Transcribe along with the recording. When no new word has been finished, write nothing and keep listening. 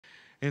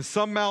And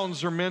some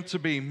mountains are meant to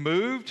be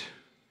moved,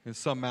 and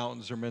some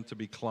mountains are meant to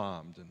be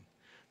climbed. And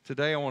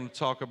today I want to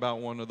talk about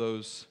one of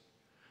those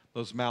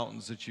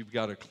mountains that you've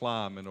got to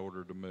climb in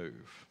order to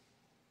move.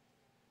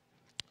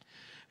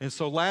 And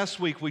so last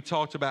week we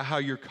talked about how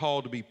you're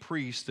called to be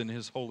priest in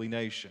his holy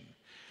nation.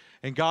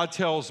 And God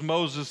tells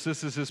Moses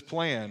this is his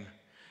plan.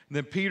 And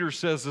then Peter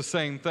says the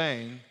same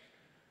thing.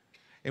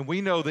 And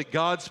we know that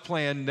God's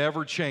plan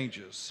never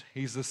changes.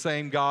 He's the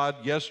same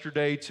God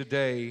yesterday,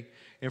 today,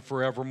 and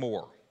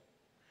forevermore.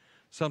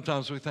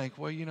 Sometimes we think,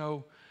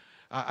 well,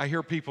 I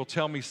hear people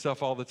tell me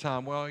stuff all the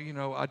time.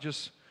 Well, I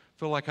just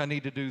feel like I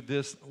need to do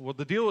this. Well,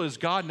 the deal is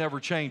God never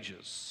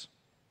changes.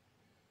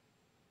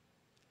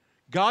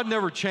 God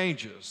never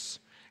changes.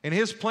 And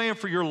his plan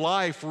for your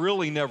life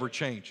really never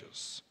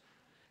changes.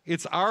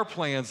 It's our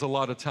plans a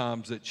lot of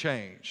times that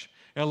change.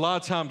 And a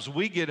lot of times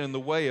we get in the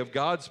way of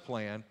God's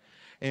plan,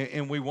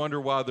 and we wonder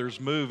why there's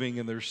moving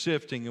and there's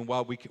shifting and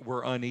why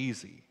we're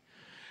uneasy.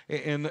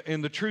 And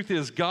the truth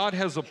is, God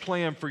has a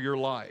plan for your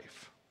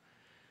life.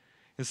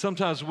 And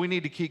sometimes we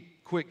need to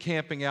quit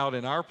camping out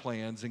in our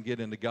plans and get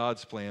into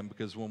God's plan,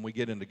 because when we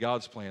get into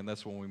God's plan,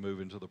 that's when we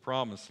move into the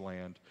promised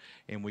land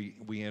and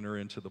we enter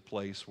into the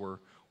place where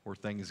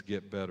things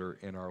get better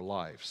in our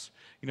lives.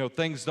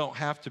 Things don't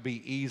have to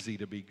be easy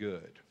to be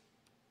good.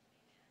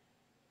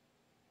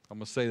 I'm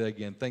going to say that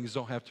again. Things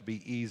don't have to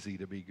be easy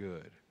to be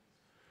good.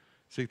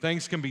 See,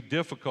 things can be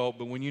difficult,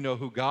 but when you know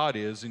who God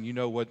is and you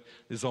know what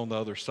is on the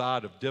other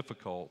side of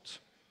difficult,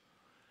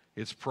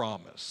 it's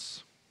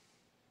promise.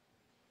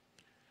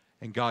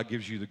 And God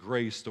gives you the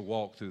grace to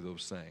walk through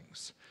those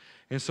things.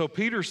 And so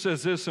Peter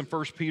says this in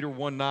 1 Peter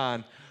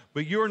 1:9,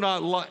 but you are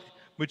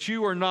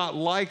not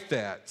like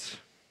that.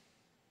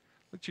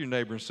 Look at your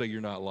neighbor and say,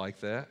 you're not like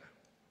that.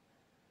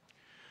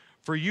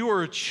 For you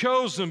are a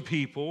chosen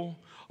people,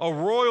 a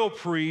royal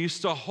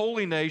priest, a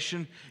holy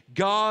nation,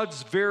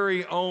 God's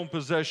very own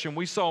possession.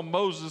 We saw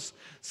Moses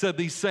said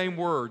these same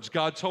words.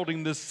 God told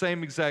him this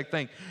same exact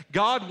thing.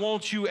 God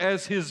wants you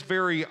as his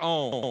very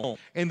own.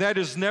 And that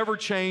has never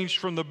changed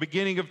from the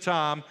beginning of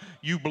time.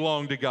 You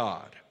belong to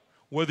God.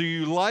 Whether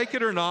you like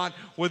it or not,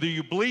 whether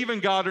you believe in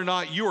God or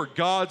not, you are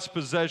God's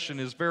possession,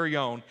 his very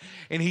own.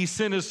 And he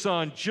sent his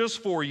son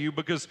just for you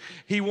because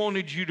he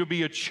wanted you to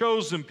be a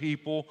chosen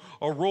people,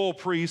 a royal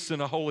priest,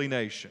 and a holy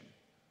nation.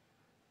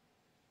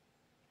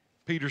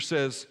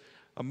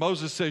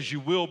 Moses says you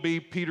will be.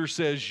 Peter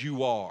says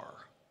you are,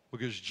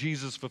 because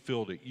Jesus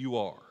fulfilled it. You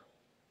are.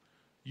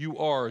 You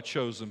are a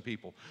chosen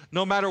people.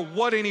 No matter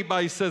what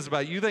anybody says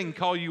about you, they can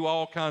call you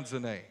all kinds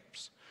of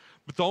names.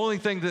 But the only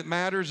thing that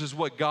matters is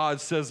what God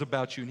says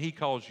about you. And he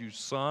calls you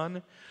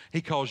son.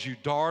 He calls you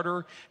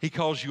daughter. He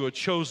calls you a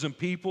chosen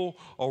people,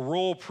 a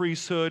royal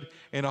priesthood,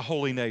 and a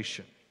holy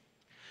nation.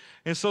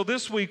 And so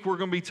this week we're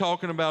going to be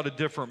talking about a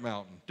different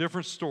mountain,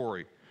 different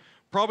story.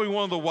 Probably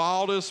one of the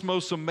wildest,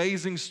 most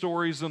amazing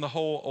stories in the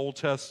whole Old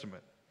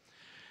Testament.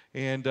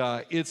 And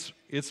it's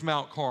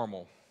Mount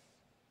Carmel.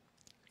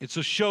 It's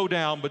a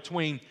showdown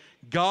between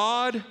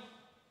God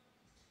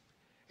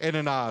and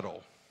an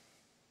idol.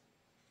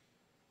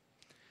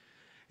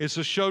 It's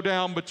a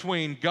showdown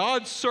between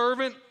God's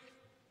servant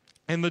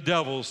and the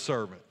devil's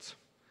servant.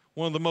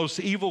 One of the most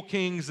evil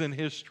kings in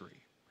history.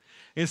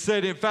 It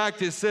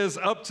says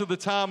up to the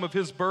time of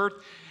his birth,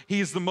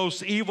 he's the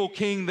most evil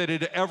king that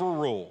had ever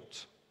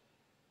ruled.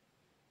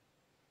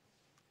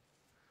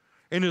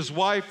 And his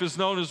wife is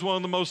known as one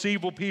of the most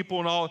evil people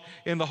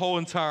in the whole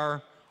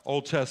entire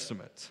Old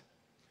Testament.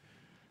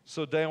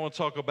 So today I want to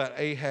talk about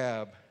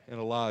Ahab and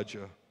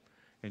Elijah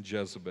and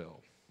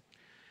Jezebel.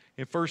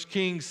 In 1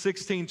 Kings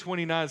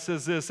 16:29 it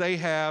says this,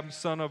 Ahab,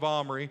 son of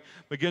Omri,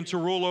 began to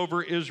rule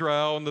over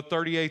Israel in the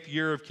 38th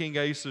year of King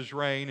Asa's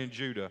reign in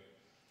Judah.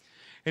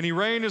 And he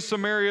reigned in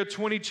Samaria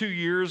 22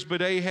 years,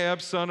 but Ahab,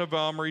 son of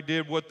Omri,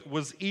 did what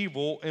was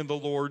evil in the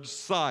Lord's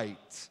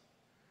sight.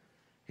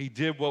 He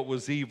did what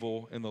was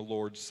evil in the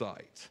Lord's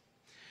sight.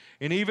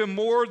 And even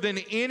more than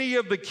any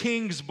of the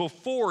kings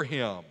before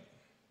him.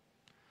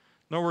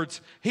 In other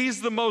words,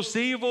 he's the most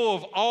evil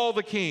of all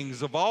the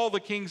kings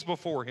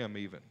before him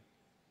even.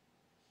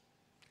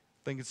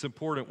 I think it's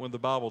important when the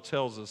Bible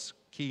tells us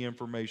key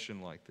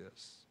information like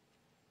this.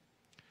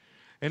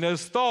 And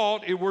as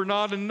thought it were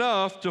not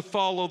enough to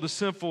follow the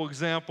sinful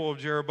example of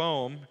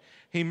Jeroboam,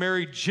 he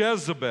married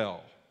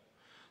Jezebel.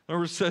 In other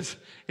words, it says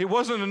it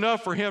wasn't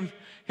enough for him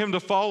to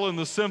follow in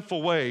the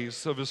sinful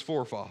ways of his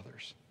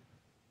forefathers.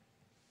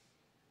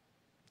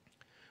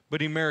 But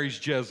he marries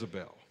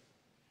Jezebel.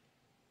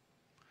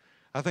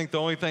 I think the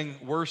only thing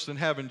worse than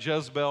having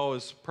Jezebel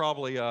is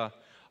probably a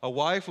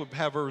wife would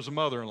have her as a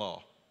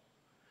mother-in-law.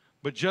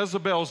 But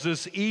Jezebel's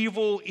this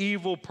evil,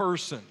 evil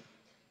person.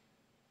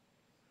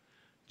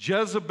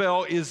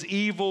 Jezebel is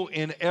evil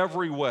in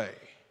every way.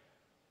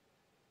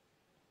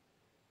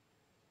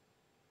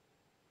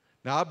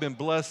 Now, I've been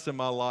blessed in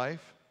my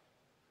life.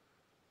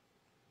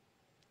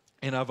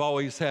 And I've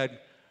always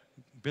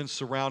been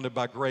surrounded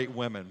by great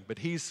women, but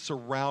he's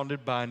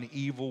surrounded by an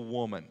evil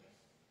woman.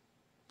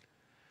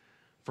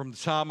 From the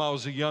time I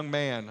was a young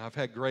man, I've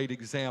had great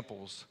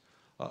examples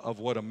of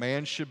what a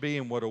man should be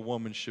and what a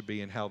woman should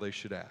be and how they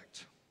should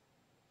act.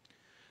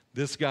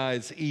 This guy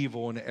is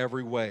evil in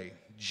every way.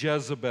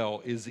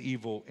 Jezebel is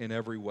evil in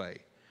every way.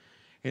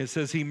 And it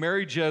says he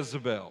married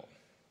Jezebel,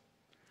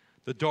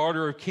 the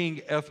daughter of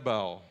King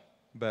Ethbaal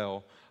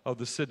of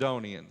the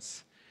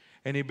Sidonians.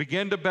 And he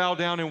began to bow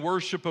down and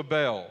worship a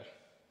Baal.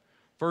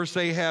 First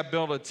Ahab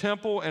built a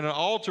temple and an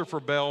altar for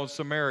Baal in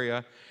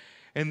Samaria,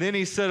 and then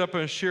he set up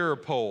an Asherah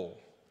pole.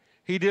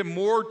 He did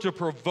more to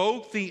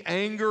provoke the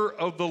anger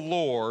of the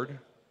Lord.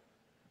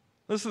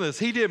 Listen to this.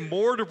 He did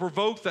more to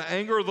provoke the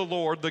anger of the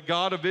Lord, the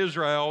God of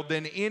Israel,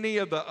 than any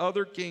of the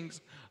other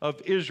kings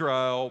of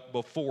Israel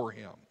before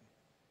him.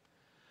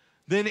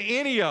 Than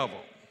any of them.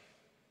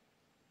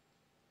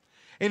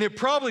 And it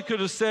probably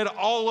could have said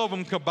all of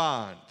them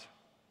combined.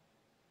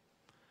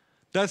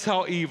 That's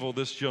how evil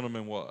this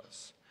gentleman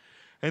was.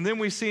 And then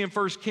we see in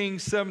 1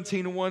 Kings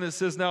 17:1, it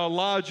says, Now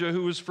Elijah,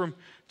 who was from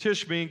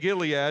Tishbe in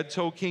Gilead,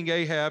 told King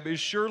Ahab, As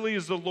surely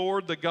as the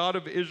Lord, the God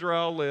of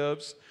Israel,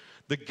 lives,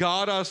 the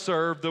God I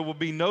serve, there will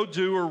be no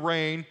dew or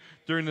rain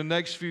during the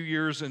next few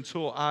years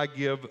until I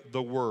give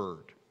the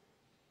word.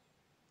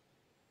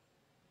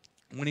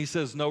 When he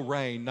says no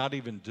rain, not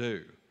even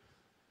dew.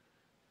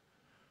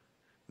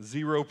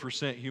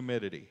 0%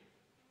 humidity.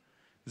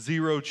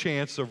 0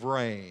 chance of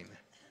rain.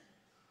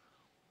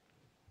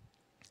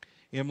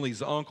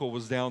 Emily's uncle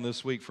was down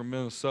this week from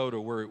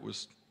Minnesota where it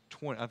was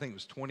 20, I think it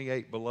was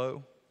 28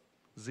 below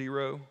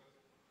zero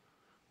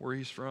where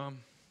he's from.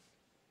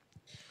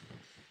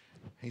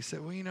 He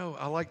said, well, you know,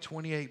 I like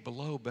 28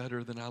 below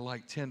better than I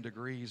like 10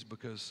 degrees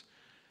because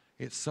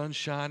it's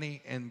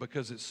sunshiny and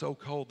because it's so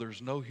cold,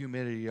 there's no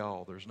humidity at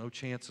all. There's no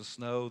chance of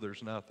snow.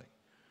 There's nothing.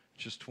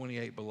 It's just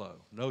 28 below,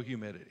 no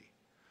humidity.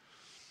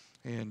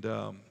 And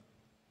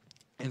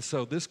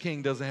so this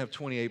king doesn't have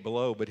 28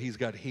 below, but he's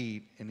got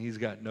heat and he's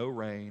got no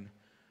rain,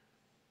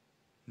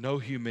 no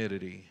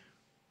humidity,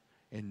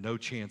 and no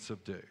chance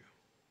of dew.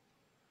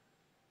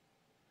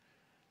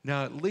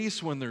 Now, at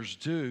least when there's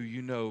dew,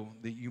 you know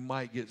that you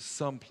might get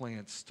some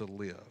plants to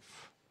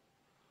live.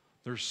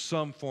 There's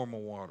some form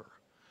of water.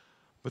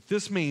 But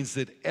this means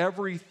that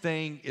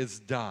everything is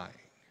dying.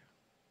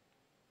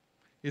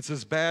 It's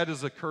as bad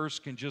as a curse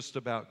can just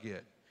about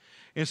get.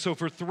 And so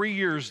for 3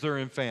 years, they're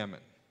in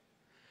famine.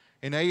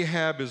 And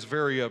Ahab is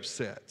very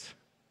upset.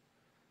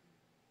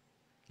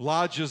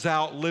 Elijah's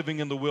out living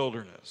in the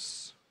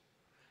wilderness.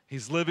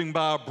 He's living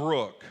by a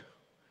brook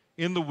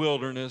in the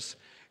wilderness,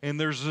 and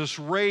there's this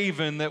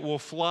raven that will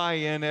fly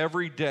in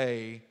every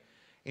day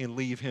and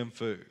leave him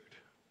food.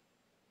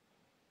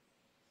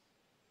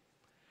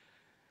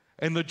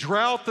 And the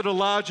drought that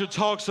Elijah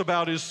talks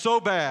about is so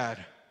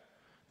bad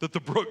that the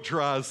brook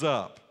dries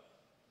up,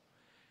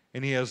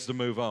 and he has to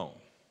move on.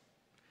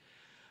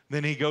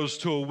 Then he goes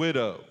to a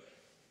widow.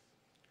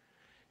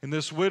 And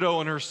this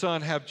widow and her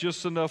son have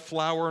just enough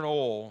flour and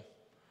oil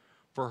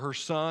for her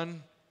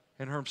son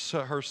and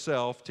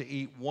herself to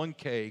eat one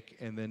cake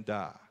and then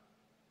die.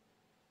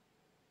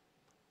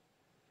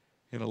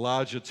 And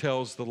Elijah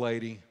tells the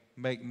lady,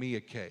 make me a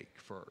cake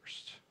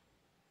first.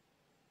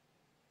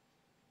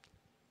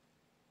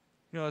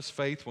 You know, that's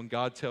faith when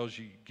God tells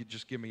you,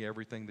 just give me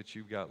everything that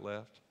you've got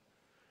left.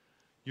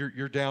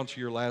 You're down to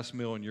your last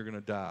meal and you're going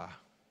to die.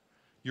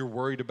 You're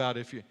worried about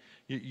if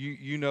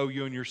you know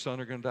you and your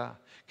son are going to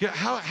die.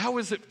 How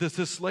is it that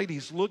this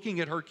lady's looking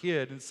at her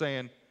kid and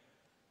saying,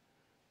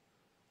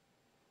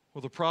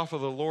 well, the prophet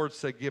of the Lord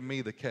said, give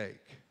me the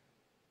cake.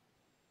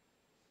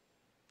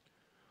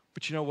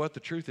 But you know what? The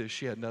truth is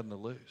she had nothing to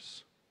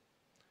lose.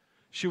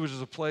 She was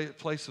at a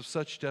place of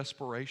such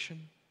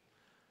desperation.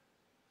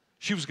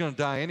 She was going to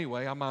die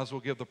anyway. I might as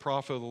well give the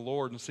prophet of the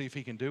Lord and see if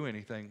he can do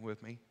anything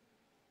with me.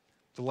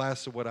 The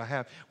last of what I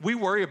have. We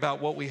worry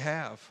about what we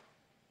have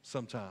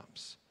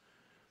sometimes.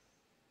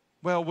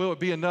 Well, will it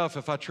be enough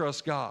if I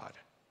trust God?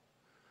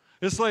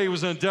 This lady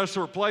was in a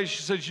desperate place.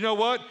 She said, you know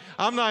what?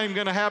 I'm not even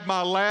going to have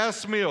my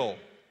last meal.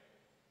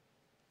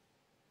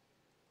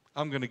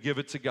 I'm going to give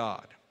it to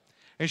God.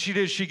 And she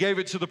did. She gave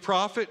it to the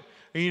prophet.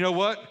 And you know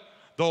what?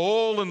 The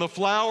oil and the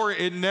flour,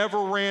 it never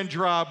ran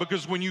dry,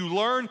 because when you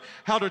learn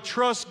how to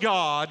trust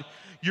God,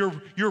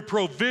 your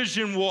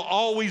provision will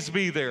always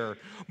be there.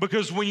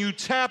 Because when you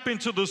tap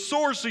into the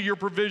source of your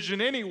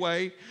provision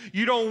anyway,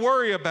 you don't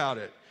worry about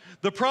it.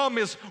 The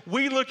problem is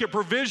we look at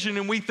provision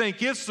and we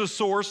think it's the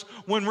source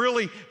when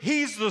really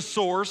He's the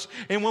source.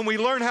 And when we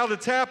learn how to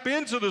tap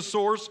into the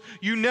source,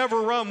 you never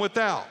run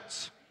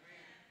without.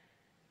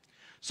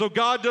 So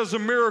God does a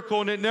miracle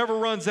and it never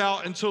runs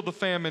out until the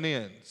famine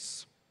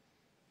ends.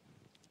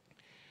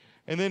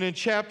 And then in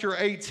chapter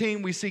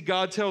 18, we see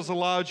God tells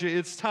Elijah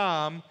it's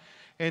time,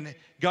 and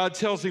God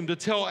tells him to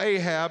tell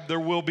Ahab there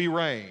will be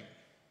rain.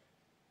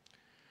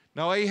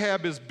 Now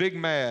Ahab is big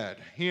mad.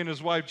 He and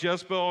his wife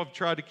Jezebel have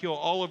tried to kill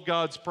all of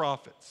God's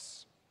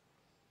prophets.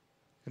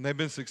 And they've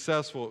been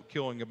successful at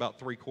killing about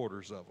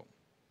 3/4 of them.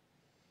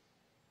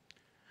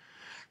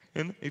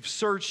 And they've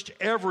searched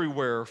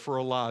everywhere for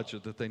Elijah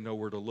that they know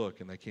where to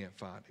look, and they can't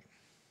find him.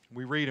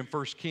 We read in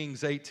 1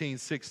 Kings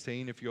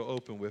 18:16, if you'll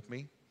open with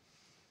me.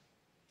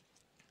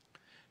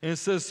 And it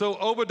says, so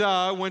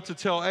Obadiah went to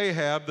tell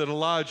Ahab that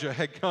Elijah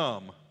had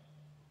come.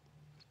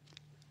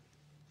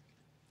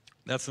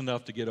 That's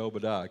enough to get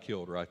Obadiah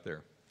killed right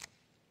there.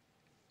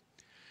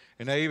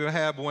 And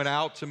Ahab went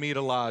out to meet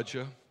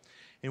Elijah.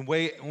 And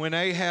when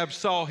Ahab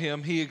saw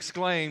him, he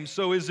exclaimed,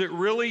 so is it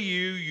really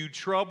you, you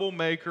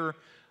troublemaker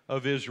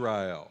of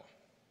Israel?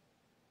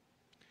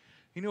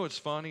 You know what's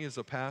funny as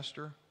a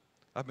pastor?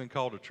 I've been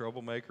called a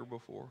troublemaker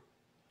before.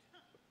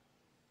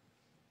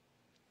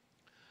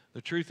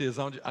 The truth is,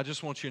 I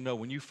just want you to know,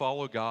 when you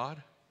follow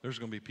God, there's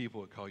going to be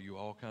people that call you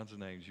all kinds of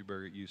names. You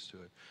better get used to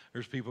it.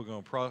 There's people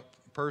going to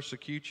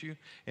persecute you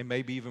and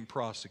maybe even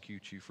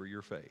prosecute you for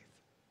your faith.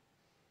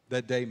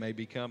 That day may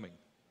be coming.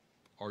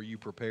 Are you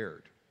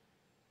prepared?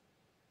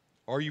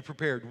 Are you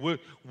prepared?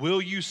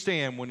 Will you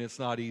stand when it's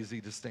not easy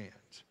to stand?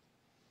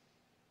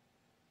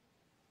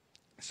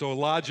 So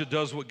Elijah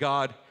does what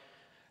God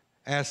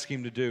asked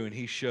him to do, and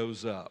he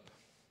shows up.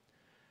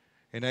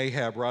 And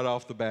Ahab, right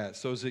off the bat,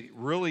 so is it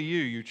really you,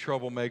 you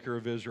troublemaker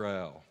of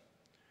Israel?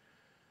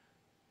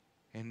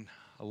 And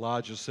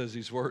Elijah says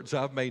these words,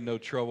 I've made no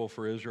trouble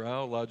for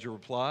Israel. Elijah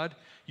replied,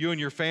 you and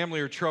your family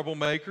are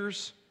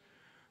troublemakers,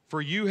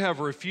 for you have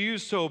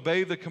refused to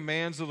obey the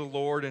commands of the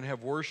Lord and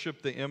have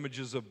worshiped the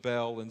images of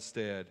Baal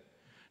instead.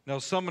 Now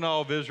summon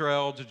all of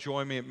Israel to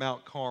join me at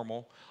Mount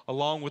Carmel,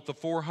 along with the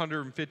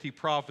 450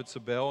 prophets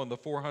of Baal and the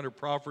 400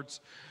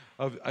 prophets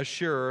of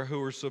Asherah who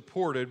were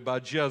supported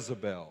by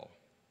Jezebel.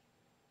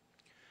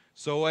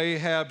 So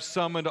Ahab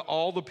summoned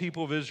all the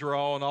people of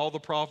Israel and all the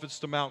prophets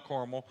to Mount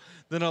Carmel.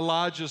 Then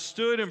Elijah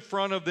stood in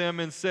front of them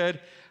and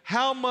said,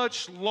 how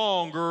much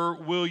longer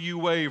will you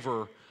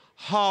waver,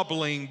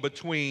 hobbling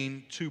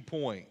between 2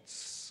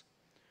 points?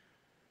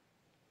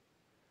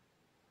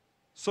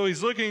 So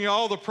he's looking at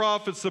all the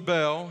prophets of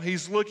Baal,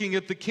 he's looking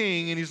at the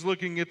king, and he's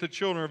looking at the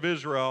children of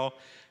Israel.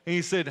 And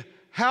he said,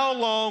 how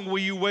long will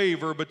you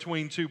waver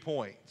between 2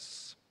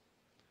 points?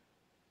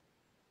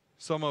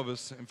 Some of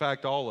us, in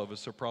fact, all of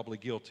us are probably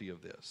guilty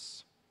of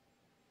this.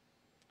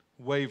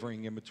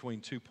 Wavering in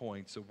between 2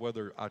 points of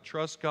whether I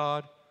trust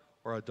God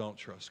or I don't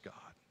trust God.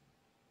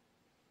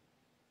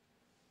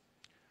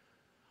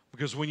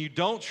 Because when you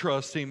don't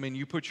trust Him and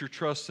you put your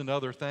trust in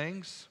other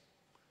things,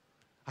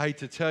 I hate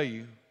to tell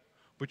you,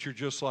 but you're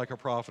just like a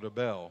prophet of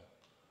Baal,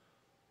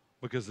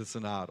 because it's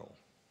an idol.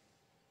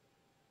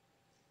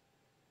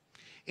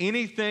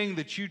 Anything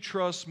that you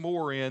trust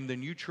more in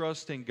than you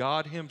trust in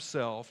God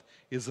Himself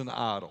is an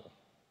idol.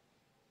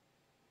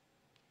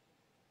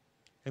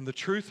 And the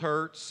truth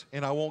hurts,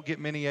 and I won't get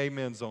many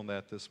amens on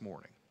that this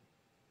morning.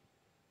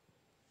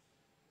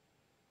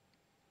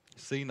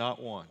 See,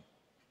 not one.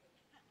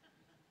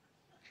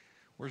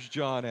 Where's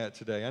John at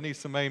today? I need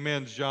some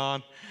amens,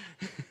 John.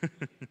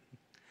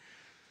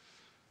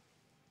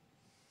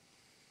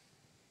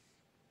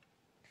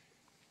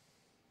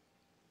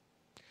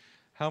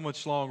 How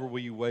much longer will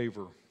you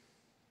waver,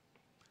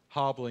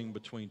 hobbling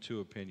between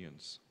two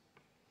opinions?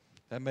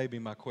 That may be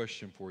my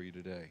question for you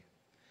today.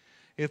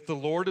 If the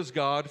Lord is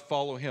God,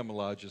 follow Him,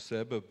 Elijah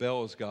said. But if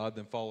Baal is God,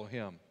 then follow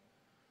him.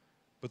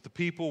 But the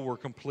people were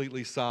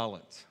completely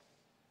silent.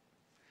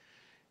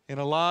 And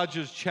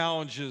Elijah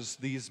challenges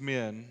these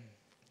men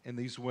and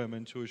these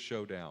women to a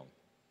showdown.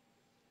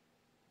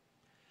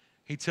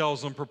 He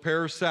tells them,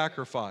 prepare a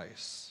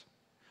sacrifice.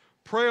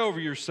 Pray over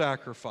your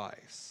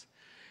sacrifice.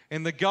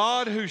 And the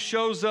God who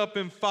shows up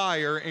in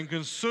fire and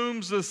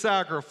consumes the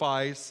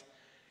sacrifice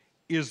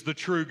is the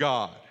true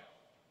God.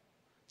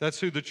 That's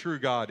who the true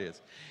God is.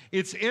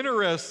 It's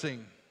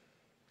interesting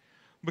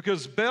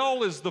because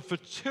Baal is the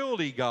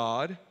fertility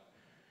god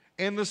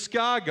and the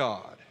sky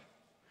god.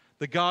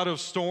 The god of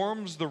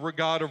storms, the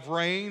god of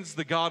rains,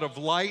 the god of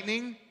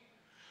lightning.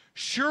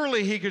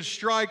 Surely he could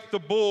strike the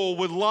bull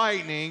with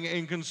lightning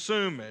and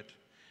consume it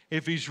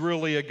if he's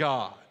really a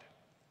god.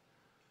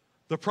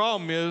 The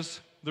problem is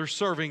they're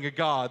serving a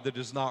god that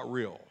is not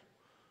real.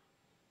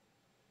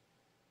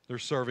 They're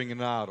serving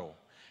an idol.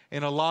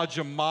 And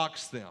Elijah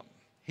mocks them.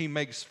 He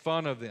makes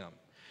fun of them.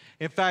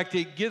 In fact,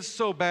 it gets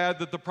so bad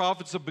that the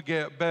prophets of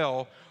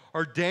Baal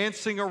are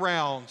dancing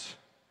around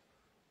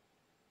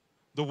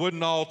the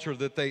wooden altar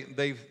that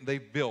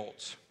they've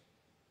built,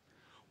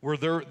 where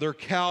their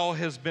cow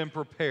has been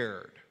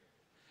prepared.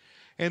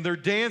 And they're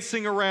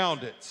dancing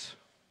around it.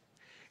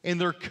 And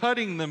they're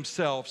cutting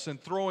themselves and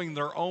throwing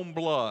their own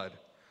blood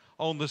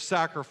on the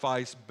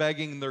sacrifice,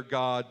 begging their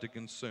God to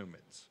consume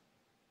it.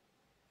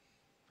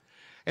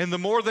 And the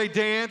more they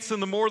dance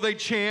and the more they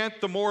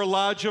chant, the more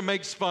Elijah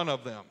makes fun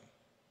of them.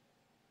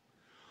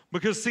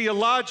 Because, see,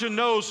 Elijah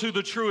knows who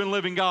the true and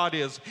living God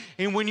is.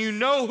 And when you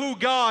know who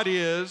God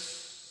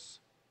is,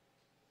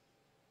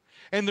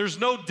 and there's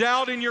no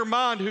doubt in your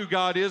mind who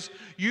God is,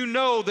 you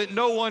know that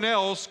no one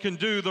else can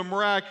do the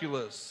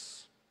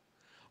miraculous.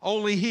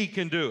 Only He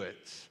can do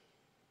it.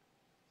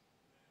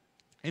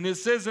 And it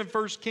says in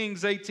 1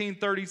 Kings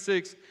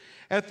 18:36,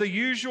 at the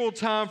usual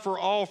time for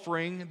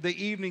offering the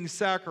evening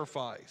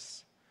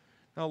sacrifice.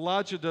 Now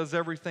Elijah does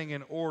everything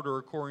in order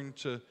according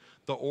to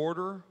the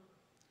order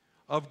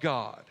of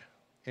God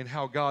and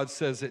how God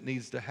says it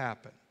needs to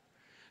happen.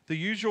 the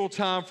usual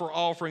time for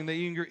offering the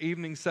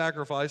evening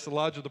sacrifice,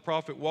 Elijah the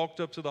prophet walked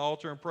up to the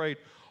altar and prayed,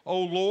 "O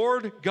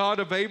Lord, God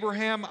of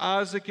Abraham,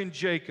 Isaac, and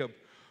Jacob,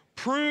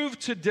 prove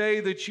today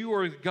that you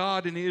are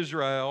God in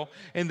Israel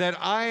and that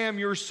I am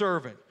your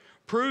servant.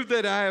 Prove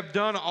that I have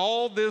done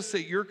all this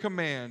at your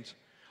command.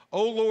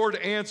 O Lord,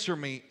 answer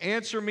me.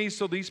 Answer me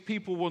so these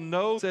people will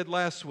know." I said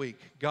last week,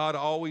 God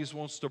always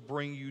wants to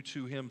bring you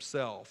to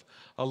himself.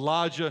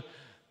 Elijah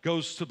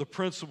goes to the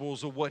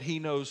principles of what he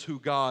knows who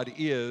God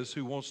is,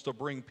 who wants to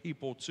bring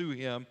people to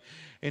him.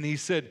 And he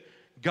said,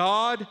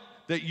 "God,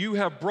 that you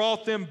have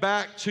brought them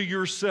back to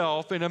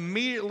yourself." And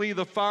immediately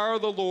the fire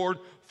of the Lord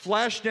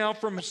flashed down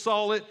from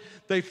solid.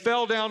 They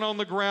fell down on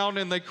the ground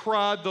and they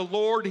cried, "The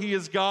Lord, he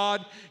is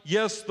God.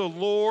 Yes, the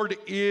Lord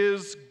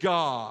is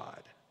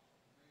God."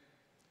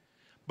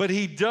 But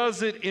he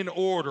does it in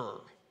order.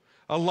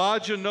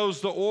 Elijah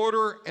knows the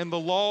order and the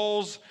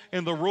laws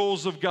and the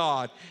rules of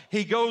God.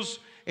 He goes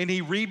and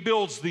he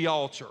rebuilds the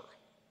altar.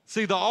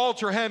 See, the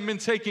altar hadn't been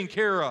taken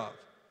care of.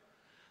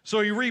 So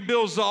he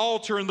rebuilds the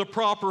altar in the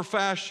proper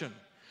fashion.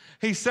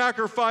 He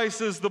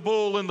sacrifices the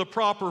bull in the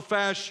proper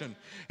fashion.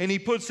 And he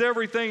puts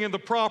everything in the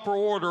proper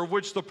order,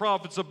 which the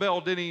prophets of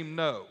Baal didn't even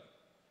know.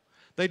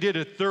 They did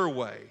it their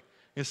way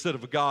instead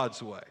of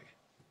God's way.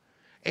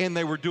 And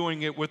they were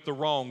doing it with the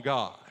wrong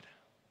God.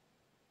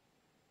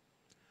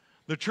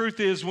 The truth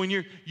is, when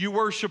you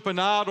worship an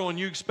idol and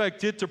you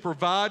expect it to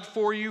provide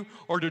for you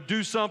or to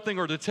do something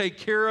or to take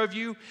care of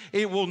you,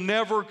 it will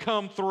never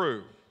come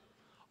through.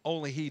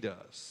 Only he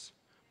does.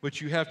 But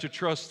you have to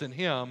trust in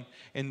him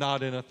and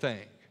not in a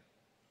thing.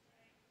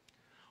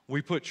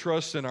 We put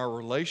trust in our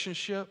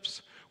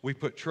relationships. We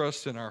put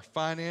trust in our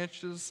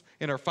finances,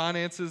 in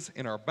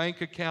our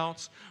bank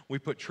accounts. We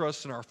put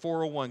trust in our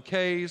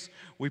 401ks.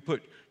 We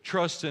put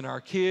trust in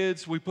our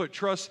kids. We put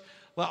trust.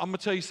 I'm going to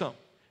tell you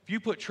something. If you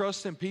put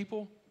trust in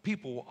people,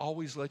 people will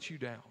always let you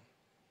down.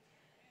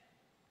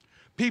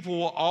 People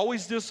will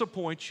always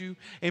disappoint you,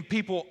 and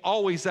people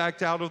always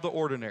act out of the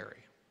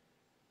ordinary.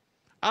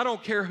 I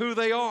don't care who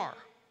they are.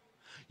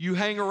 You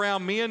hang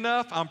around me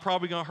enough, I'm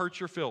probably going to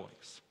hurt your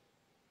feelings.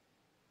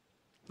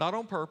 Not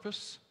on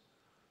purpose,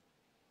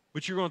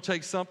 but you're going to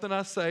take something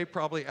I say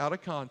probably out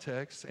of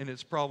context, and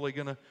it's probably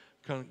going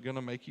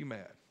to make you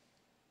mad.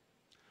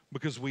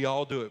 Because we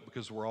all do it,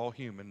 because we're all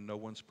human. No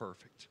one's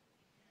perfect.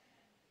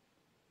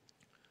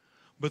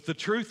 But the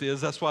truth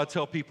is, that's why I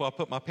tell people I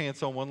put my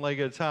pants on one leg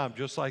at a time,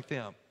 just like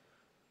them.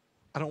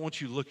 I don't want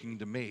you looking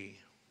to me.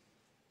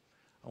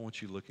 I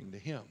want you looking to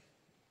him.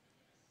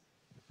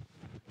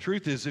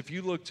 Truth is, if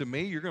you look to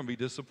me, you're going to be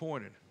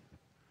disappointed.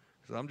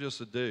 Because I'm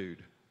just a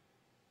dude.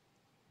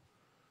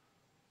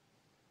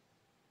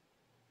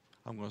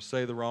 I'm going to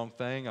say the wrong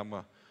thing. I'm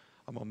going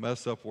to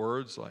mess up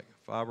words like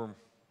fibromyalgia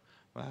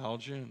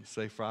and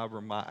say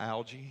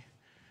fibromyalgia.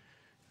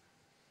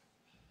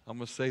 I'm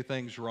going to say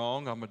things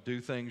wrong. I'm going to do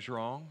things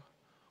wrong.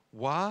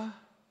 Why?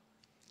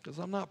 Because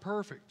I'm not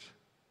perfect.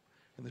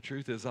 And the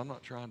truth is, I'm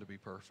not trying to be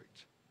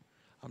perfect.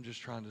 I'm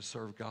just trying to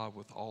serve God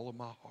with all of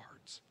my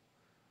heart.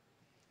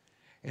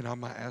 And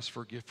I'm going to ask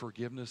for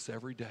forgiveness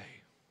every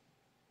day.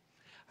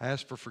 I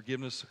ask for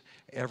forgiveness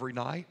every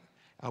night.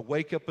 I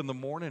wake up in the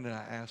morning and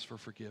I ask for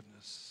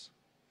forgiveness.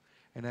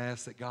 And I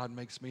ask that God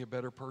makes me a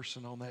better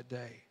person on that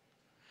day.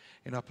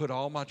 And I put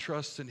all my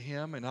trust in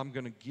him, and I'm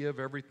going to give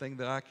everything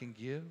that I can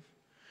give.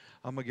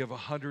 I'm going to give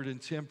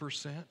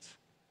 110%.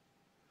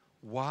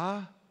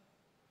 Why?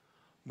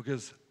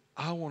 Because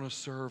I want to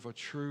serve a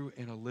true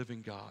and a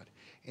living God.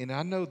 And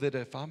I know that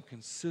if I'm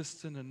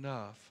consistent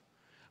enough,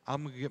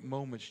 I'm going to get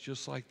moments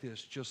just like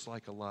this, just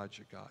like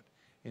Elijah got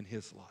in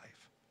his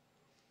life.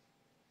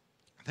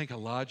 I think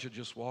Elijah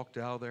just walked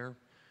out there,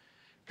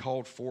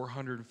 called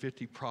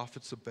 450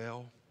 prophets of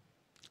Baal,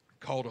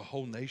 called a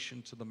whole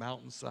nation to the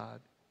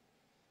mountainside,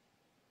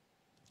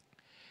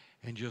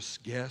 and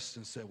just guessed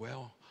and said,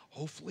 well,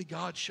 hopefully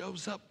God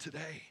shows up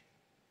today.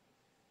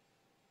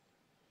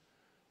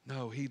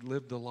 No, he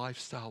lived a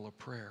lifestyle of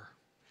prayer.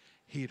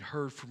 He had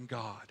heard from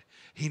God.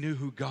 He knew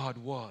who God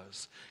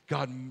was.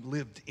 God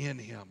lived in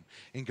him,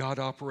 and God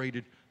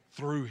operated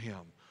through him.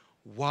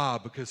 Why?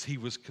 Because he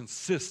was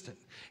consistent.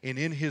 And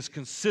in his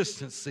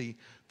consistency,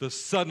 the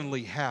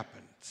suddenly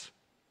happened.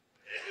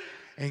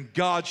 And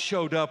God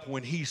showed up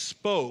when he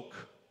spoke,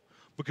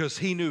 because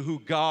he knew who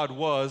God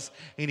was,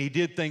 and he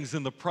did things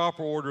in the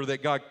proper order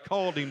that God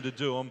called him to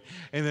do them.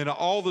 And then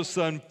all of a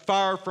sudden,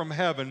 fire from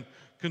heaven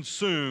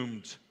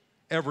consumed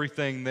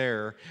everything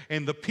there.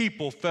 And the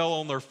people fell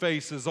on their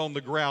faces on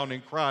the ground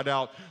and cried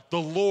out, "The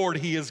Lord,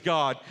 he is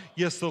God."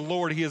 Yes, the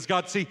Lord, he is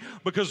God. See,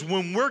 because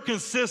when we're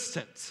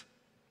consistent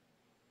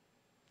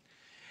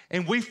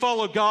and we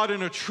follow God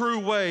in a true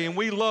way and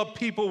we love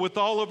people with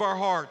all of our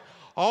heart,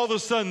 all of a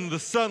sudden the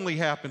suddenly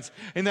happens.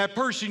 And that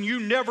person you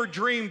never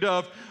dreamed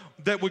of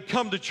that would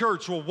come to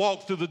church will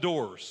walk through the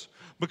doors.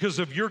 Because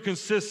of your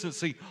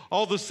consistency,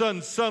 all of a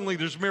sudden, suddenly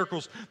there's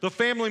miracles. The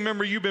family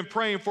member you've been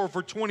praying for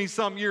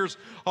 20-something years,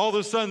 all of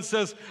a sudden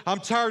says, I'm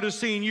tired of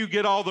seeing you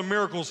get all the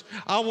miracles.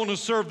 I want to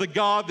serve the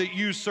God that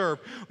you serve.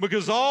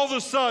 Because all of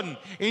a sudden,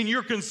 in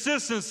your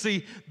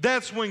consistency,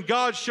 that's when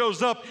God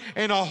shows up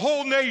and a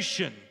whole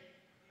nation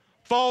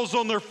falls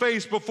on their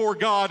face before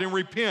God and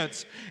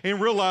repents and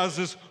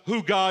realizes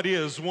who God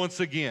is once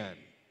again.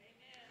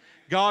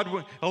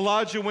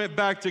 Elijah went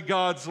back to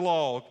God's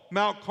law.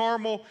 Mount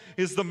Carmel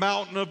is the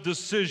mountain of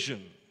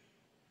decision.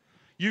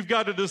 You've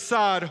got to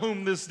decide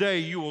whom this day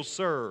you will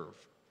serve.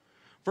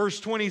 Verse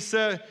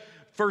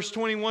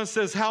 21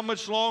 says, how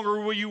much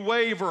longer will you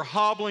waver,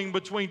 hobbling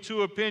between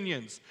two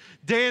opinions,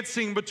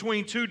 dancing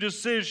between two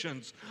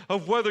decisions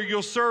of whether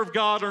you'll serve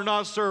God or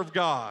not serve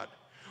God,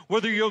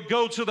 whether you'll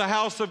go to the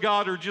house of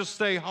God or just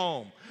stay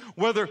home,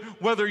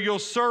 whether you'll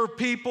serve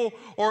people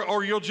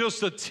or you'll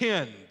just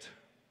attend.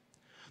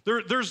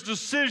 There's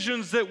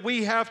decisions that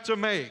we have to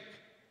make.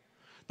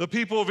 The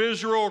people of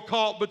Israel are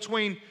caught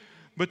between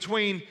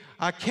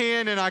I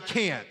can and I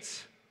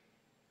can't.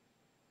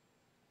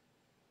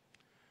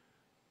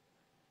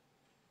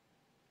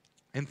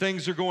 And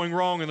things are going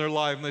wrong in their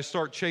life, and they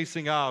start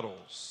chasing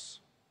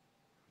idols.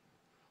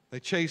 They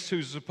chase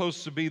who's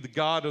supposed to be the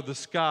God of the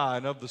sky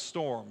and of the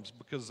storms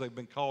because they've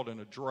been caught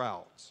in a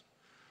drought,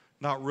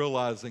 not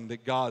realizing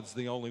that God's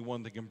the only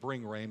one that can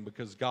bring rain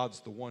because God's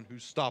the one who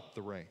stopped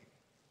the rain.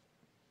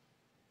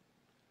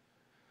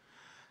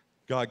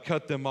 God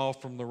cut them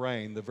off from the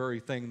rain, the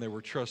very thing they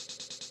were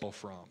trusted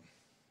from.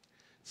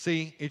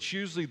 See, it's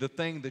usually the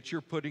thing that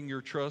you're putting your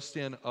trust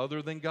in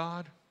other than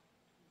God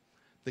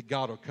that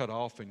God will cut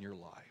off in your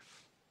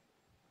life.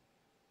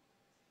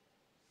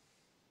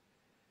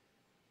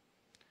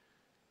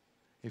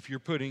 If you're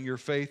putting your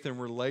faith in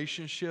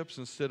relationships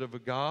instead of a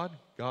God,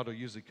 God will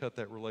usually cut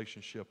that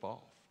relationship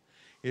off.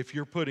 If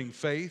you're putting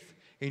faith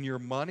in your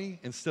money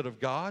instead of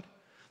God,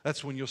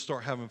 that's when you'll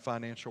start having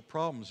financial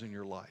problems in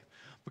your life.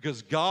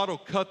 Because God will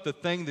cut the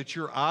thing that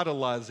you're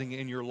idolizing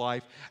in your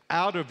life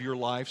out of your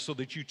life so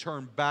that you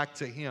turn back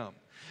to Him.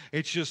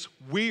 It's just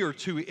we are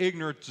too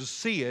ignorant to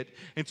see it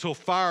until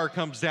fire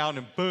comes down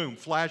and boom,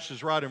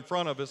 flashes right in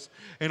front of us.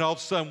 And all of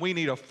a sudden we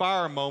need a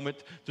fire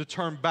moment to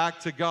turn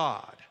back to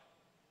God.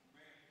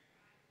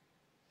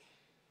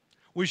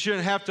 We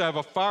shouldn't have to have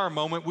a fire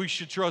moment. We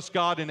should trust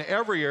God in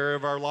every area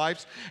of our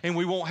lives, and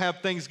we won't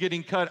have things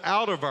getting cut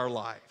out of our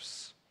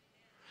lives.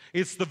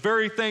 It's the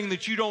very thing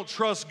that you don't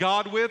trust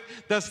God with,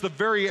 that's the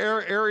very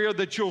area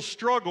that you'll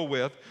struggle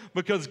with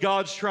because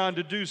God's trying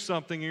to do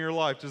something in your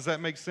life. Does that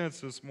make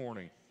sense this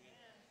morning?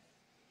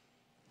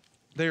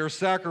 They are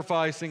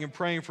sacrificing and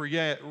praying for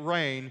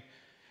rain,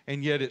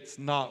 and yet it's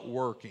not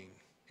working,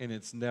 and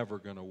it's never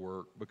going to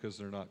work because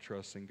they're not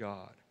trusting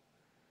God.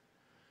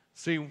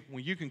 See,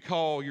 when you can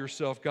call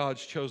yourself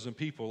God's chosen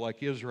people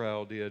like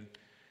Israel did,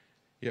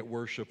 yet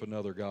worship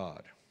another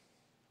God.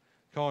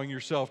 Calling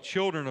yourself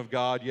children of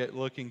God, yet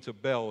looking to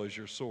Baal as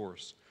your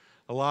source.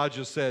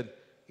 Elijah said,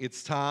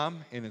 it's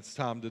time, and it's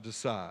time to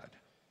decide.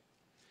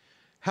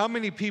 How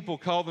many people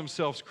call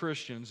themselves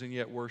Christians and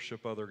yet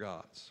worship other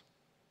gods?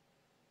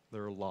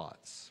 There are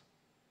lots.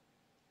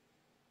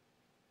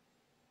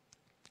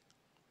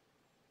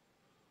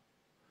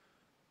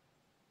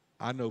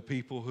 I know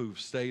people who've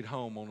stayed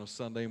home on a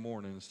Sunday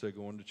morning instead of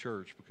going to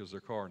church because their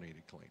car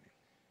needed cleaning.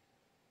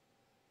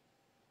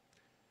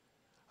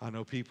 I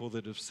know people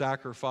that have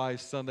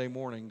sacrificed Sunday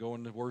morning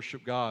going to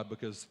worship God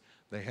because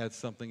they had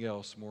something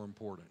else more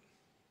important.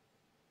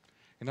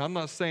 And I'm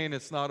not saying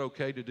it's not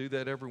okay to do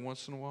that every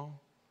once in a while,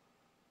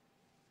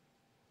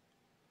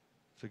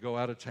 to go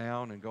out of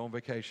town and go on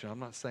vacation. I'm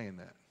not saying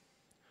that.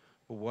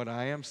 But what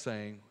I am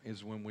saying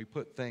is when we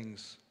put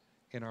things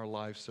in our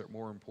lives that are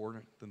more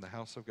important than the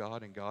house of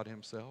God and God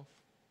Himself,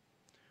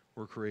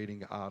 we're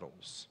creating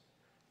idols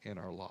in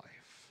our life.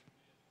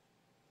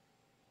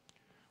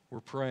 We're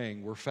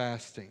praying, we're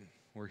fasting,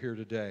 we're here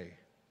today.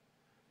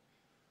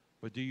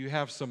 But do you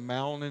have some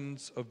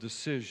mountains of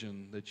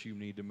decision that you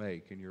need to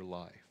make in your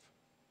life?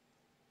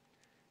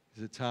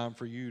 Is it time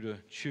for you to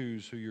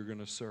choose who you're going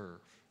to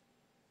serve?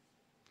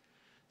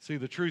 See,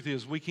 the truth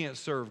is we can't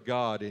serve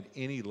God at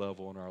any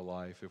level in our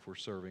life if we're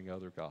serving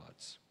other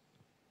gods,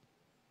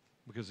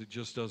 because it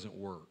just doesn't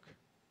work.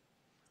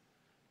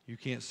 You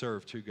can't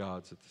serve two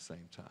gods at the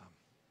same time.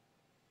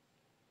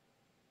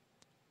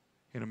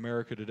 In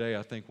America today,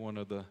 I think one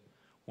of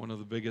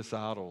the biggest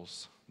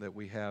idols that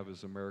we have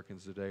as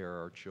Americans today are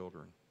our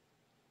children.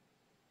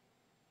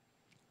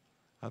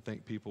 I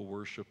think people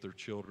worship their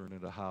children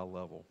at a high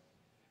level.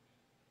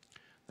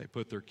 They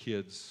put their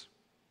kids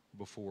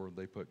before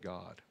they put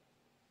God.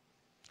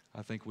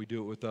 I think we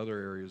do it with other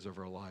areas of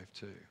our life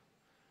too.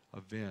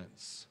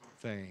 Events,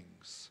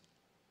 things.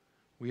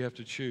 We have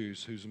to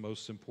choose who's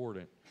most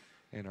important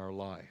in our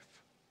life.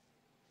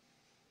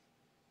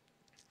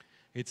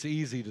 It's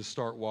easy to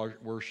start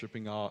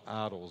worshiping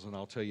idols, and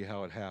I'll tell you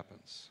how it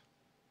happens.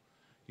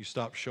 You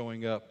stop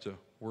showing up to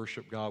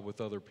worship God with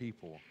other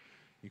people.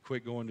 You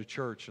quit going to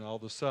church, and all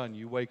of a sudden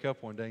you wake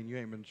up one day and you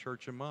ain't been to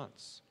church in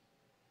months.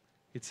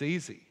 It's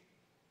easy.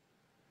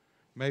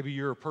 Maybe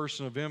you're a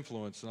person of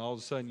influence and all of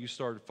a sudden you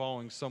started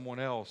following someone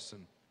else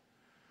and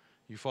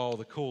you follow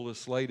the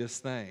coolest,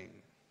 latest thing.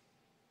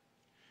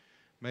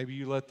 Maybe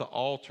you let the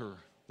altar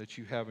that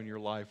you have in your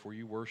life where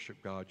you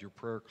worship God, your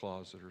prayer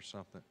closet or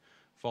something,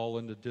 fall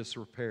into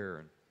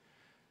disrepair.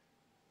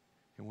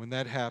 And when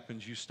that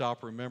happens, you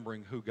stop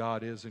remembering who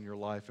God is in your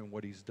life and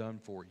what He's done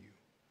for you.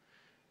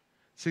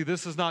 See,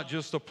 this is not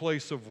just a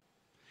place of...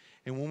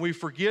 And when we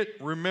forget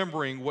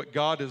remembering what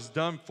God has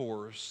done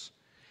for us,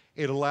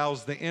 it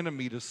allows the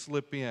enemy to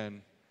slip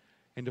in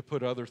and to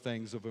put other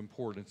things of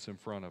importance in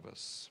front of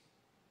us.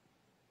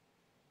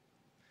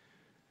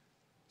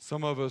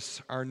 Some of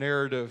us, our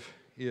narrative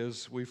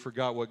is we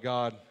forgot what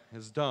God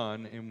has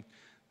done, and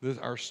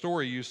our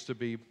story used to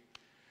be,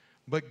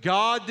 but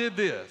God did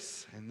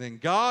this, and then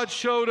God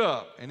showed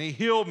up, and He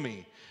healed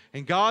me,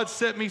 and God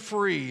set me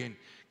free, and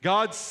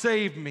God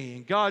saved me,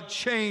 and God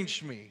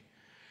changed me.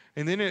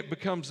 And then it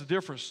becomes a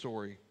different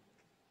story.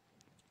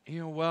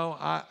 Well,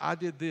 I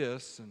did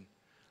this, and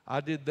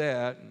I did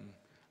that, and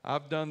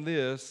I've done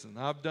this, and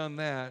I've done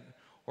that.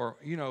 Or,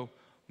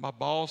 my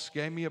boss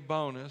gave me a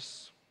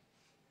bonus,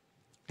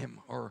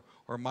 or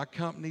my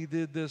company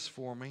did this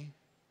for me.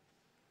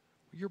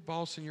 Your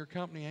boss and your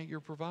company ain't your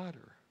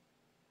provider.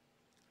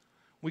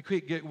 We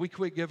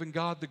quit giving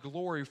God the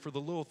glory for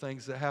the little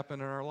things that happen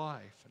in our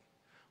life.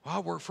 Well, I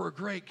work for a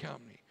great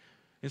company.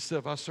 Instead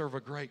of I serve a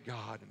great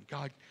God,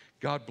 and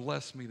God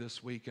blessed me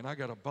this week, and I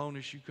got a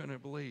bonus you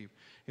couldn't believe.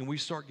 And we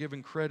start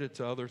giving credit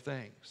to other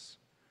things.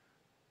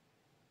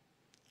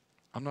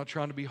 I'm not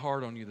trying to be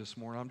hard on you this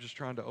morning. I'm just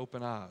trying to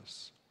open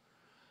eyes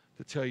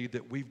to tell you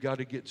that we've got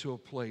to get to a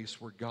place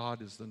where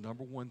God is the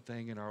number one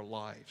thing in our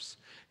lives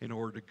in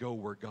order to go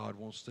where God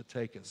wants to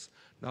take us.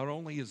 Not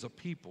only as a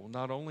people,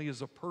 not only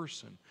as a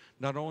person,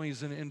 not only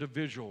as an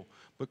individual,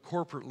 but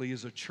corporately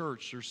as a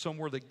church. There's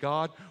somewhere that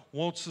God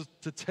wants us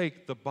to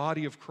take the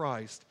body of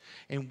Christ,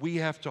 and we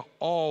have to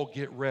all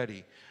get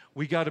ready.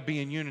 We got to be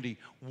in unity.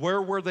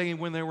 Where were they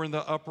when they were in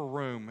the upper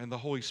room and the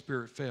Holy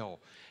Spirit fell?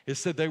 It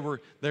said they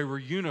were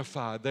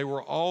unified. They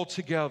were all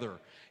together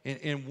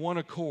in one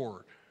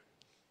accord.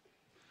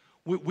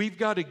 We've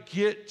got to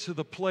get to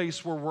the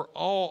place where we're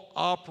all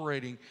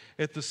operating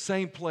at the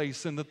same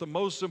place, and that the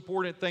most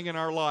important thing in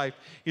our life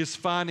is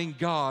finding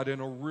God in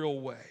a real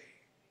way.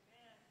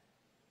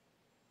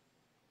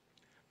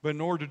 But in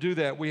order to do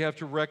that, we have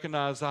to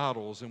recognize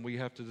idols, and we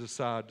have to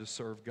decide to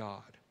serve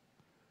God.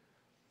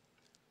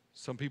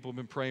 Some people have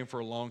been praying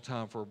for a long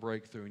time for a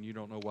breakthrough, and you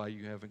don't know why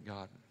you haven't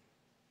gotten.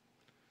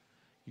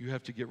 You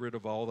have to get rid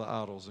of all the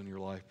idols in your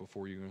life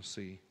before you're going to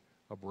see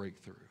a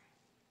breakthrough.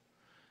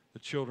 The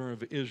children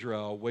of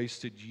Israel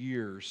wasted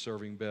years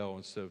serving Baal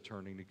instead of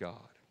turning to God.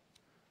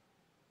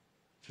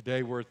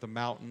 Today we're at the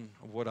mountain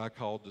of what I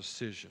call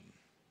decision,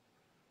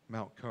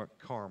 Mount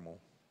Carmel.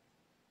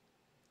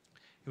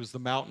 It was the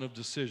mountain of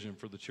decision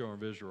for the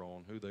children of Israel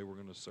on who they were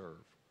going to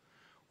serve.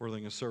 Were they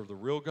going to serve the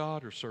real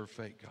God or serve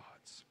fake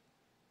gods?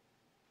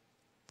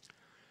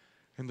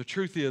 And the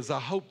truth is, I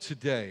hope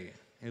today,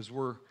 as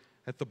we're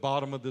at the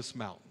bottom of this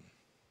mountain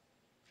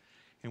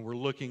and we're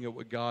looking at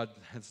what God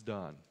has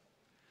done,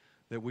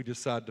 that we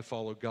decide to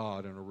follow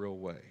God in a real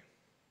way.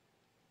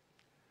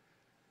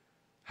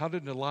 How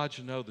did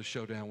Elijah know the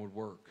showdown would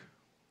work?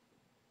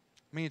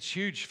 I mean, it's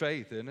huge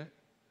faith, isn't it?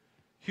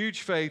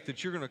 Huge faith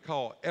that you're going to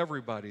call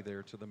everybody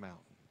there to the mountain.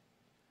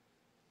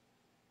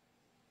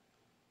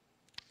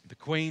 The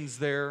queen's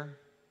there.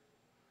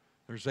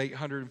 There's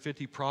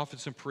 850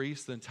 prophets and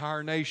priests, the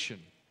entire nation.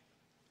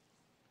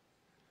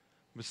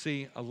 But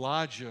see,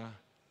 Elijah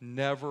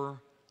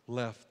never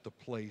left the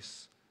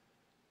place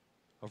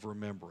of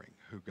remembering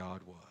who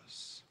God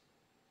was.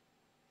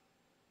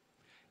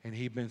 And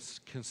he'd been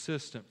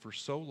consistent for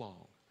so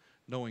long,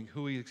 knowing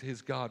who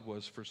his God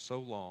was for so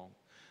long,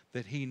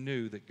 that he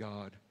knew that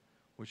God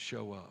would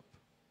show up.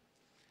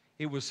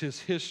 It was his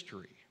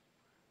history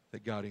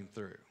that got him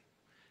through.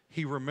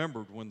 He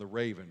remembered when the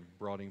raven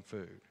brought him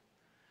food.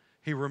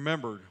 He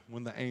remembered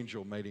when the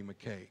angel made him a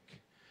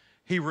cake.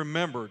 He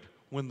remembered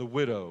when the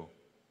widow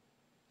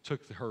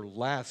took her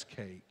last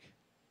cake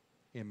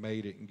and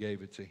made it and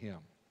gave it to him.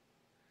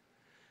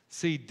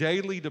 See,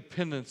 daily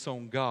dependence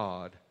on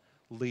God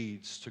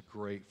leads to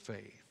great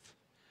faith.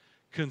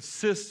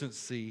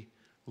 Consistency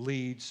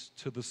leads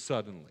to the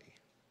suddenly.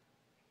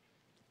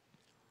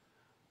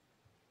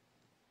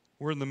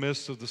 We're in the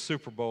midst of the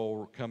Super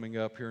Bowl coming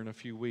up here in a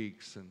few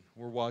weeks, and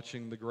we're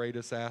watching the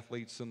greatest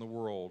athletes in the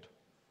world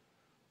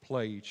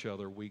play each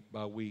other week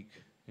by week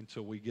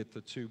until we get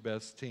the two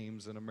best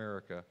teams in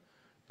America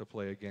to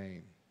play a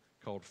game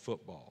called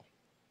football.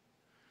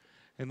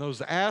 And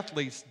those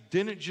athletes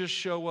didn't just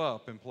show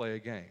up and play a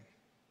game.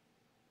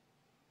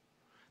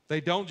 They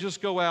don't just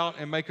go out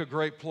and make a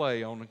great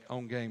play on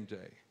game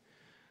day.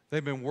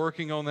 They've been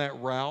working on that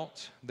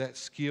route, that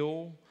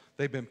skill.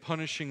 They've been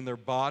punishing their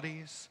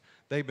bodies.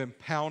 They've been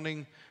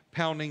pounding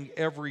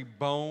every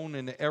bone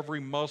and every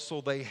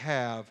muscle they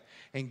have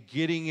and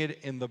getting it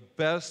in the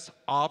best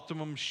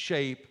optimum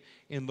shape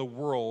in the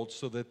world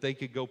so that they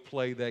could go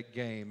play that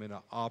game at an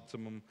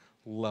optimum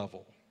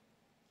level.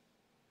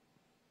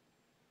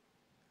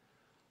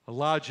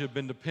 Elijah had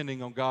been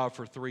depending on God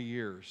for 3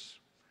 years.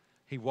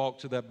 He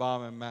walked to that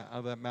bottom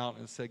of that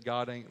mountain and said,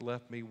 God ain't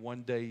left me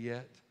one day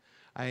yet.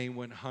 I ain't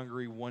went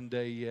hungry one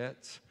day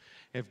yet.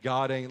 If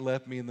God ain't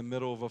left me in the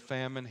middle of a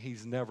famine,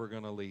 he's never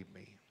going to leave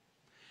me.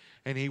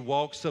 And he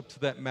walks up to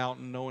that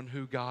mountain knowing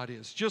who God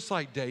is, just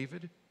like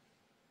David.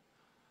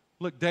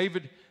 Look,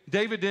 David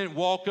didn't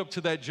walk up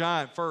to that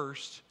giant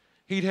first.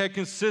 He'd had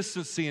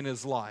consistency in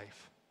his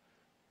life.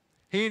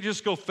 He didn't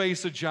just go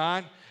face a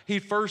giant. He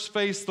first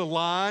faced the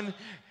lion,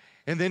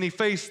 and then he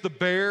faced the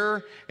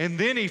bear, and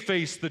then he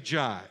faced the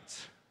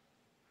giant.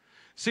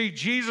 See,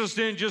 Jesus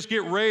didn't just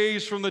get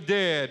raised from the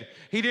dead.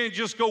 He didn't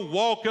just go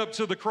walk up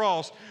to the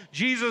cross.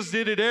 Jesus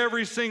did it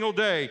every single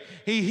day.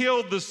 He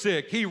healed the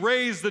sick. He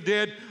raised the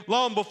dead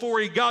long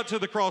before he got to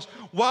the cross.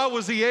 Why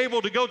was he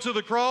able to go to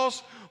the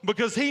cross?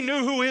 Because he knew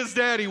who his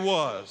daddy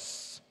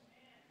was.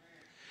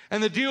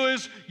 And the deal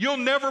is, you'll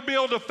never be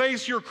able to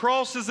face your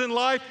crosses in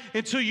life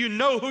until you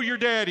know who your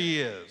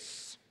daddy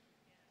is.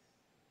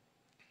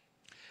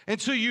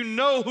 Until you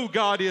know who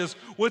God is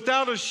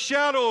without a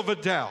shadow of a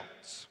doubt.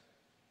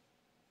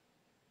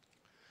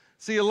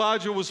 See,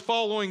 Elijah was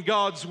following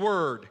God's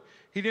word.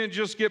 He didn't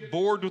just get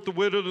bored with the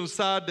widow and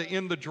decide to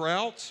end the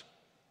drought.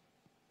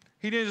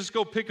 He didn't just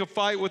go pick a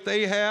fight with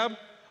Ahab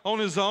on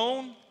his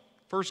own.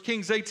 1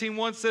 Kings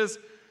 18:1 says,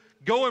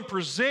 go and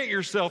present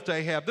yourself to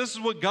Ahab. This is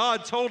what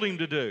God told him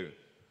to do.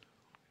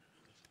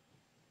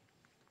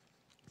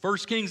 1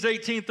 Kings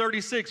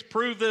 18:36,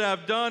 prove that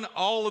I've done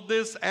all of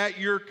this at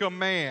your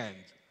command.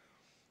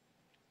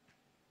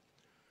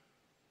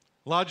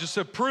 Elijah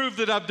said, prove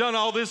that I've done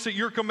all this at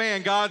your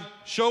command, God.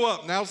 Show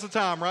up. Now's the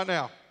time, right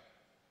now.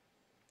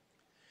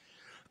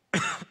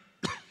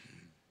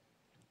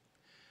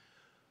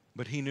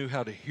 But he knew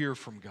how to hear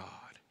from God.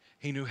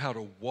 He knew how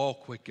to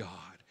walk with God.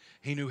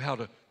 He knew how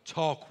to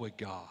talk with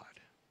God.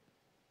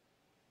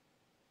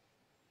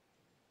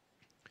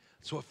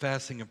 That's what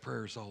fasting and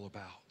prayer is all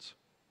about.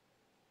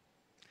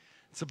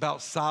 It's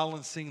about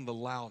silencing the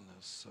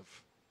loudness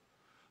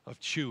of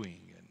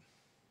chewing and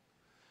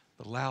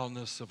the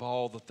loudness of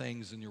all the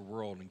things in your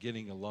world and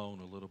getting alone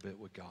a little bit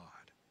with God.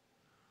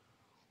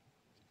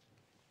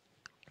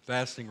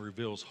 Fasting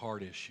reveals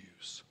heart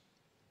issues.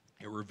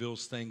 It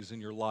reveals things in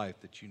your life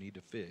that you need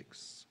to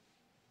fix.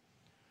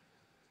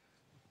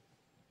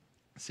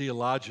 See,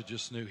 Elijah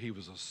just knew he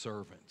was a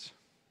servant.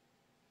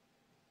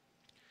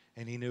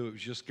 And he knew it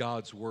was just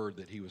God's word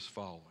that he was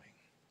following.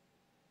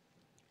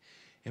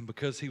 And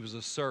because he was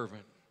a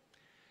servant,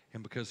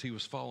 and because he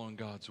was following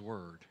God's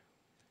word,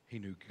 he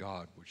knew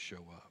God would show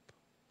up.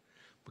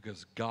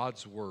 Because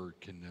God's word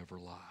can never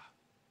lie.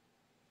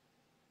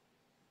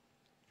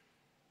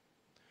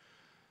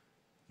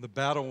 The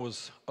battle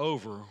was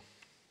over,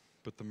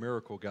 but the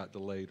miracle got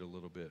delayed a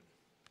little bit.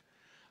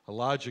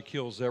 Elijah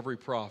kills every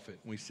prophet.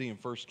 We see in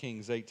 1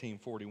 Kings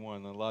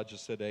 18:41, Elijah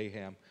said to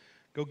Ahab,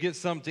 go get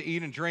something to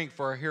eat and drink,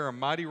 for I hear a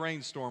mighty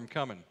rainstorm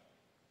coming.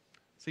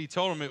 See, he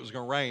told him it was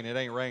going to rain. It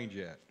ain't rained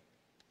yet.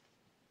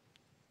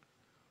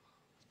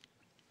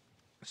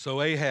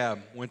 So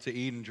Ahab went to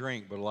eat and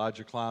drink, but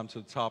Elijah climbed to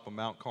the top of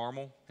Mount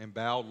Carmel and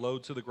bowed low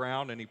to the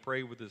ground, and he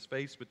prayed with his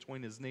face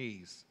between his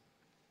knees.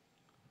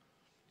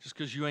 Just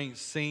because you ain't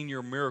seen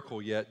your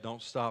miracle yet,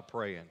 don't stop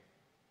praying.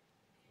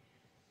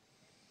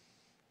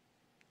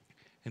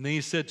 And then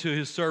he said to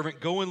his servant,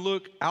 go and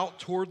look out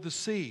toward the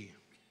sea.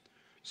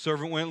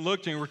 Servant went and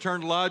looked, and he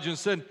returned to Elijah and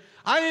said,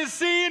 I didn't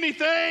see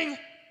anything.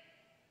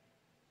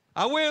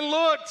 I went and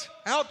looked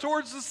out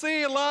towards the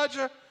sea,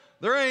 Elijah.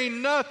 There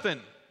ain't nothing.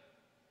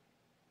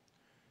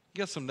 You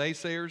got some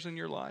naysayers in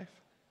your life?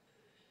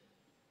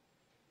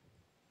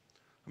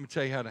 Let me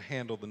tell you how to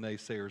handle the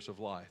naysayers of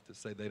life that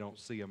say they don't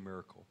see a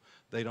miracle.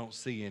 They don't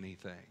see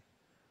anything.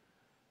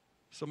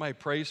 Somebody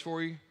prays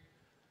for you,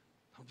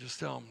 I'll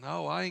just tell them,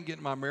 no, I ain't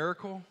getting my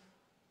miracle.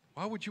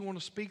 Why would you want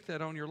to speak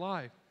that on your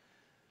life?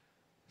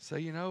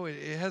 Say, you know,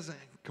 it hasn't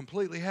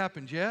completely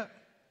happened yet,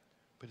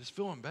 but it's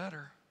feeling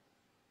better.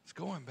 It's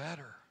going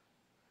better.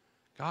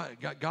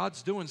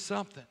 God's doing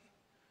something.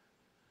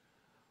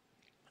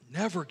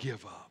 Never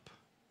give up.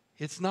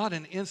 It's not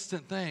an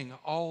instant thing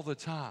all the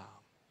time.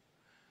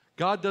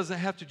 God doesn't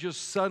have to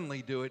just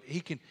suddenly do it. He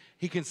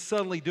can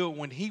suddenly do it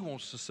when he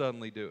wants to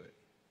suddenly do it.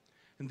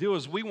 And do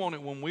as we want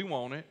it when we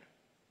want it.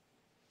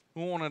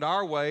 We want it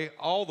our way,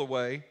 all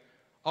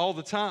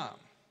the time.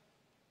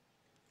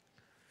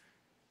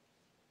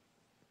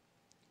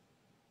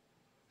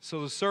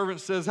 So the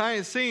servant says, I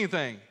ain't seen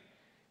anything.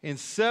 And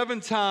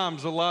 7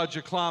 times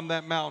Elijah climbed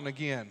that mountain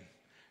again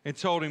and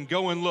told him,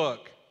 go and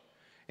look.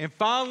 And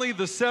finally,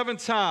 the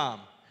 7th time,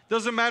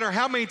 doesn't matter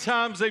how many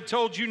times they've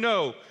told you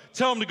no,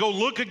 tell them to go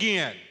look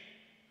again.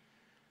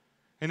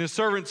 And his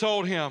servant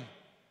told him,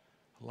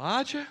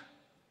 Elijah,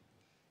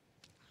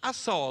 I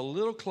saw a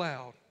little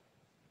cloud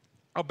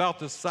about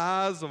the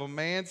size of a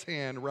man's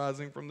hand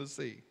rising from the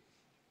sea.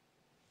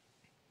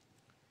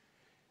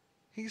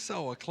 He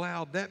saw a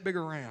cloud that big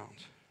around.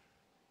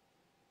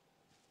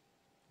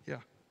 Yeah,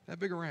 that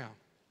big around,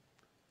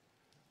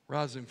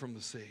 rising from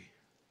the sea.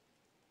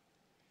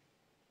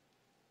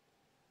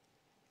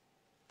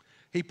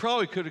 He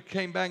probably could have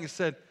came back and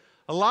said,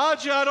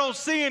 Elijah, I don't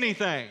see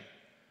anything.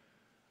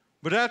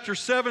 But after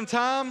 7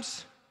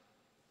 times,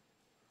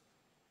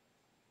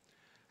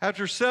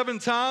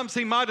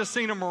 he might have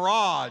seen a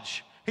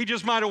mirage. He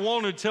just might have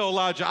wanted to tell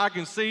Elijah, I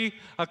can see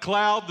a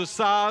cloud the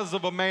size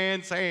of a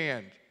man's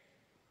hand.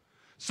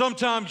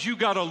 Sometimes you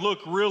got to look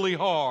really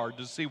hard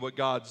to see what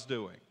God's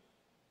doing.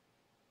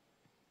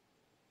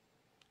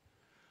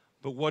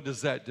 But what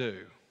does that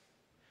do?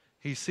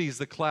 He sees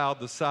the cloud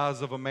the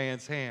size of a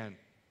man's hand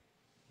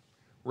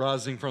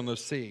rising from the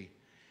sea.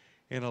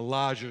 And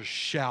Elijah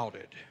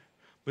shouted.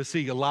 But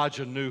see,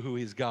 Elijah knew who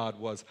his God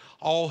was.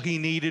 All he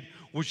needed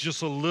was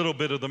just a little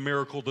bit of the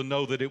miracle to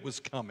know that it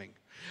was coming.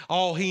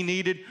 All he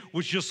needed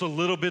was just a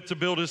little bit to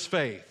build his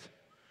faith.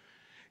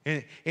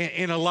 And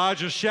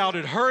Elijah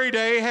shouted, hurry to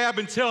Ahab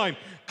and tell him,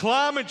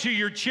 climb into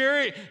your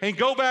chariot and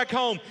go back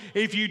home.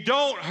 If you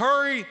don't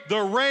hurry, the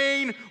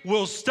rain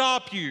will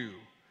stop you.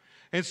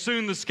 And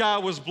soon the sky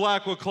was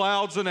black with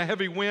clouds, and a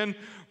heavy wind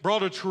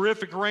brought a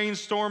terrific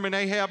rainstorm, and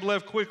Ahab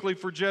left quickly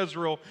for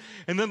Jezreel.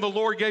 And then the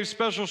Lord gave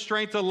special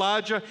strength to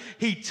Elijah.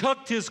 He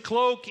tucked his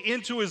cloak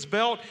into his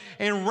belt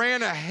and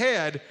ran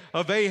ahead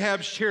of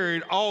Ahab's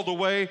chariot all the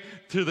way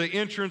to the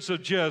entrance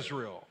of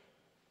Jezreel.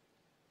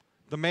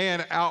 The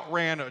man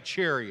outran a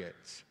chariot.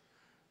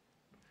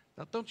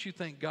 Now, don't you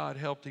think God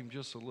helped him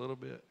just a little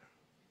bit?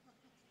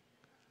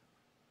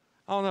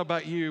 I don't know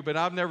about you, but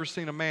I've never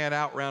seen a man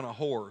outrun a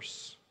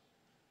horse.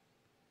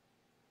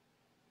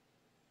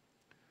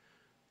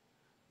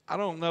 I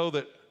don't know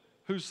that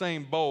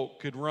Usain Bolt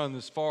could run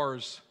as far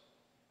as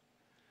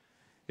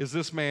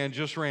this man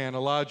just ran,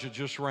 Elijah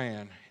just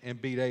ran,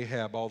 and beat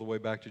Ahab all the way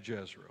back to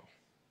Jezreel.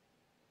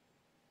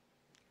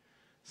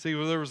 See,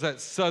 well, there was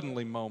that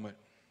suddenly moment.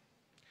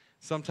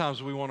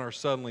 Sometimes we want our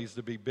suddenlies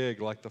to be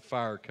big, like the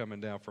fire coming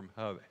down from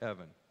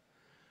heaven.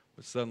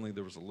 But suddenly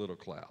there was a little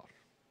cloud.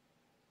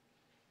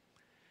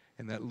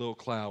 And that little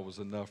cloud was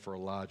enough for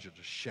Elijah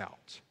to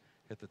shout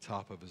at the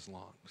top of his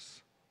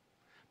lungs,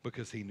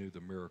 because he knew the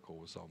miracle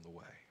was on the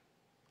way.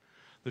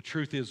 The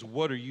truth is,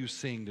 what are you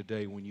seeing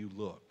today when you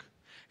look?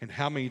 And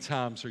how many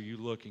times are you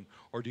looking?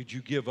 Or did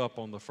you give up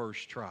on the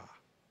first try?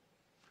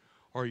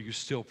 Or are you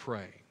still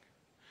praying?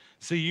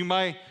 See, you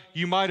might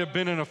have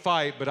been in a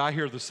fight, but I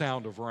hear the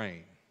sound of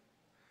rain.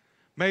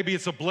 Maybe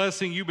it's a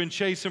blessing you've been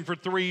chasing for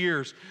 3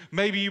 years.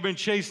 Maybe you've been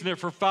chasing it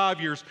for 5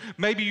 years.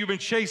 Maybe you've been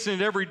chasing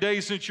it every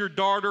day since your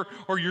daughter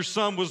or your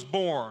son was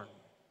born.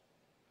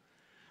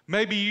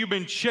 Maybe you've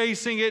been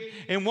chasing it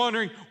and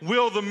wondering,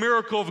 will the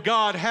miracle of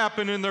God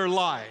happen in their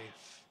life?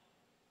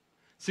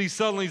 See,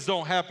 suddenlies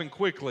don't happen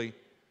quickly,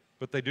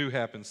 but they do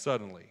happen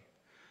suddenly.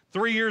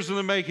 3 years in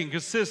the making,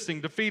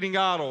 consisting, defeating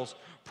idols,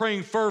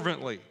 praying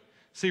fervently.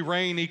 See,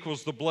 rain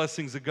equals the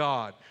blessings of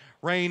God.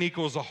 Rain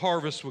equals a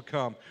harvest would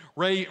come.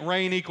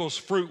 Rain equals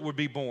fruit would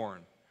be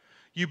born.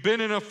 You've been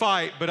in a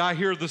fight, but I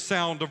hear the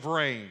sound of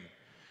rain.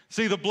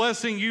 See, the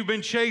blessing you've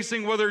been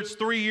chasing, whether it's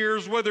 3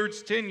 years, whether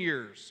it's 10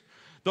 years,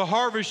 the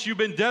harvest you've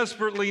been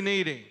desperately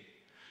needing.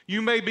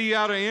 You may be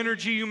out of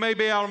energy, you may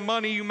be out of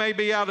money, you may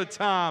be out of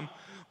time,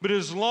 but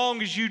as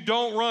long as you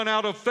don't run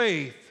out of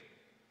faith,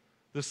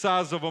 the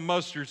size of a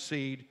mustard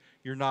seed,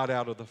 you're not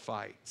out of the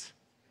fight.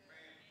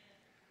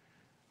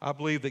 I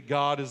believe that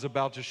God is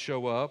about to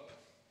show up,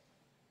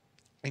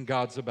 and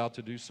God's about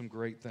to do some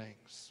great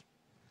things.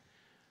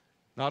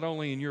 Not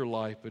only in your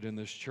life, but in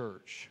this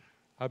church.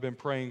 I've been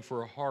praying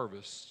for a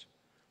harvest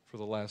for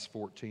the last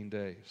 14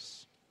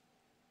 days.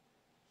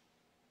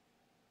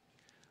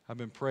 I've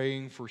been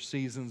praying for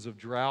seasons of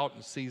drought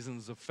and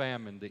seasons of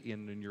famine to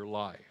end in your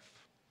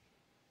life.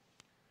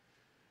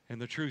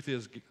 And the truth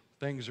is,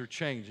 things are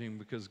changing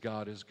because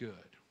God is good.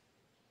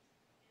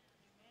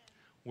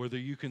 Whether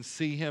you can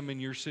see Him in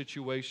your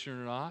situation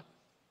or not,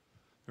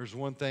 there's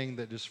one thing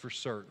that is for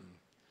certain.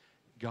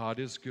 God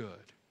is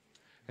good,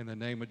 and the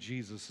name of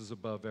Jesus is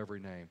above every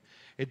name.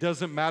 It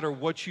doesn't matter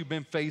what you've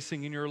been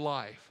facing in your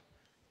life,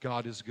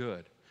 God is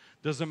good.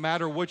 Doesn't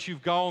matter what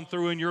you've gone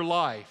through in your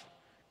life,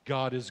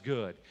 God is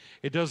good.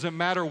 It doesn't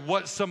matter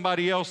what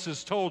somebody else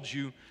has told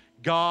you,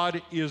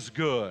 God is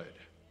good.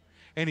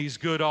 And He's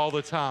good all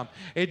the time.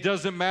 It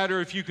doesn't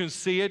matter if you can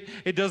see it.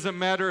 It doesn't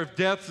matter if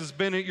death has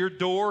been at your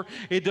door.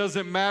 It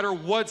doesn't matter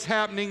what's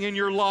happening in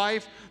your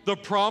life. The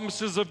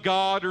promises of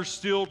God are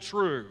still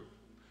true.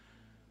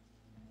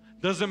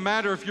 Doesn't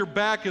matter if your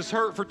back is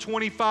hurt for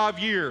 25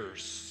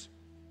 years.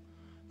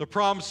 The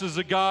promises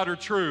of God are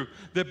true,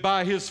 that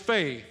by His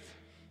faith,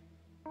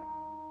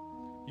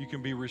 you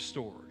can be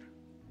restored.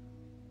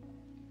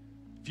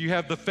 If you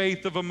have the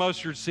faith of a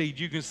mustard seed,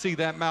 you can see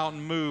that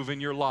mountain move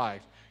in your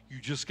life. You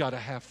just got to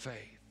have faith.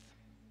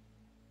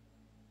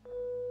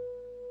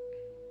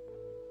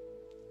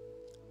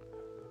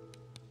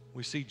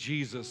 We see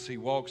Jesus, He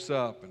walks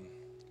up, and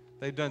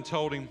they've done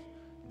told Him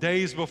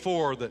days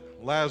before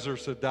that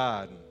Lazarus had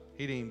died, and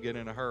He didn't even get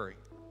in a hurry.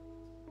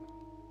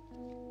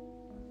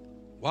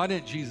 Why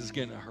didn't Jesus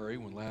get in a hurry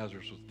when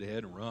Lazarus was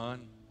dead and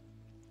run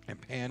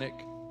and panic?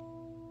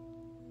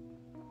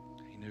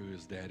 He knew who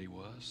His daddy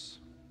was.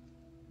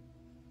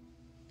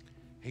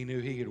 He knew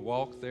he could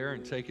walk there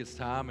and take his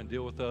time and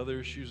deal with the other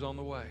issues on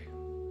the way.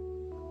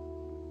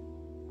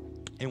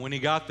 And when he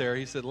got there,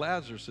 he said,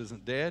 Lazarus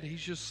isn't dead,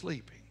 he's just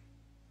sleeping.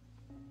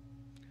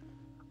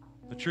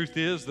 The truth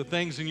is, the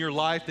things in your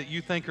life that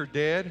you think are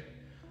dead,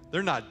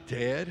 they're not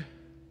dead.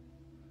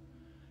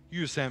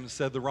 You just haven't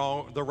said the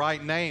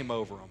right name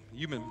over them.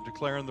 You've been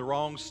declaring the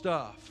wrong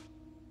stuff.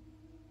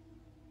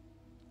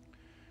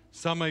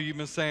 Some of you have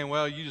been saying,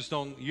 well,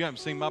 you haven't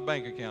seen my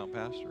bank account,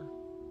 Pastor.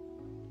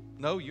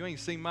 No, you ain't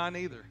seen mine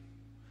either.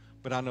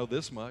 But I know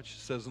this much.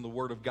 It says in the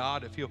Word of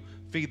God, if he'll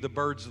feed the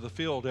birds of the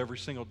field every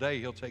single day,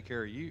 he'll take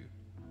care of you.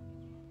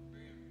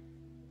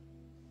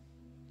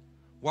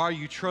 Why are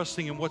you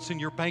trusting in what's in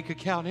your bank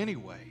account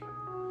anyway?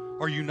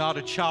 Are you not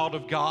a child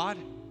of God?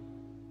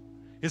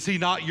 Is he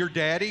not your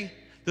daddy?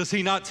 Does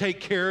he not take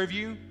care of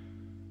you?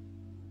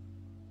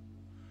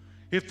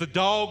 If the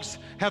dogs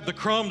have the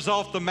crumbs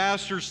off the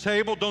master's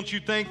table, don't you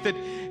think that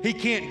he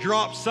can't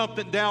drop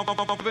something down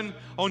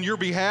on your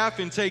behalf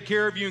and take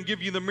care of you and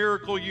give you the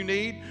miracle you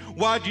need?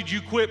 Why did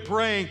you quit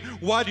praying?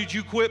 Why did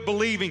you quit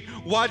believing?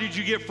 Why did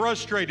you get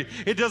frustrated?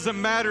 It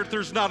doesn't matter if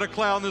there's not a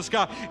cloud in the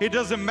sky. It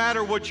doesn't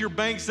matter what your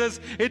bank says.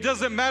 It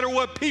doesn't matter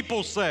what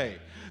people say.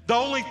 The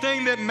only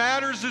thing that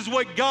matters is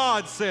what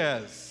God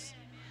says.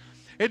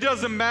 It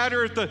doesn't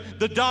matter if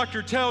the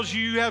doctor tells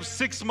you have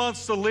 6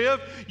 months to live.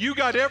 You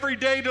got every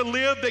day to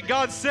live that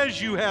God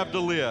says you have to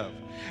live.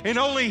 And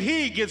only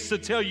he gets to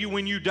tell you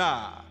when you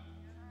die.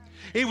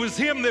 It was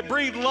him that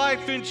breathed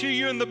life into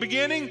you in the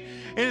beginning,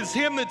 and it's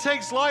him that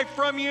takes life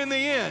from you in the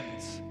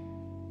end.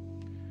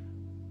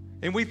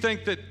 And we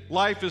think that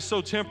life is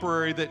so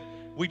temporary that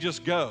we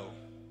just go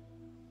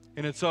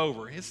and it's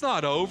over. It's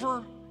not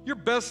over. Your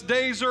best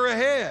days are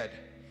ahead.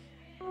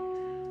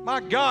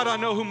 My God, I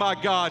know who my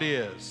God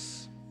is.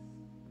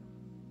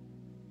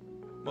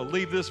 I'm going to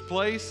leave this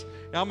place,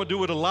 and I'm going to do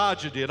what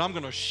Elijah did. I'm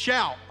going to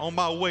shout on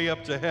my way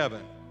up to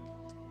heaven.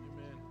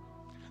 Amen.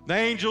 The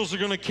angels are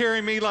going to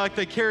carry me like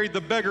they carried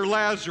the beggar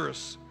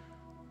Lazarus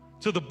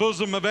to the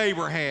bosom of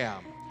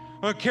Abraham.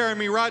 They're going to carry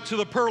me right to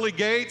the pearly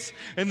gates,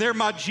 and there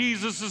my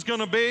Jesus is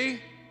going to be.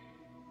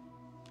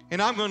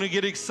 And I'm going to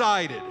get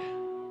excited.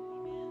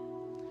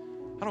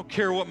 I don't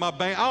care what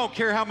I don't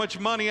care how much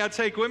money I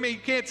take with me. You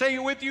can't take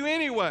it with you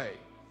anyway.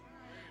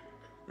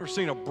 Ever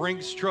seen a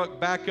Brinks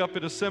truck back up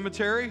at a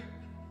cemetery?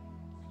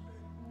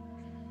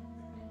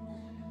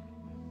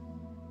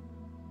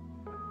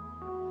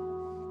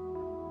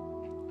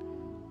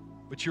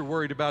 But you're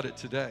worried about it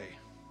today.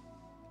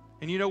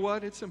 And you know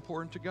what? It's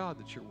important to God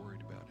that you're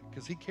worried about it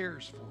because he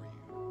cares for you.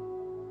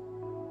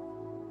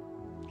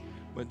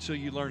 But until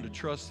you learn to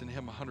trust in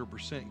him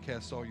 100% and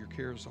cast all your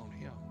cares on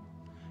him,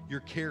 your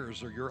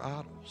cares are your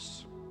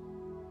idols.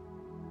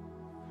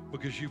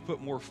 Because you put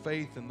more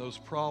faith in those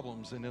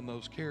problems and in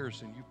those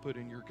cares than you put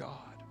in your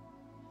God.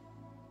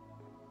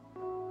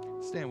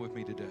 Stand with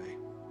me today.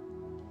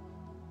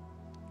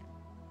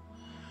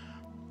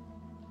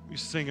 We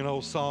sing an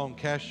old song,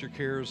 cast your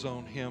cares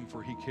on him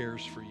for he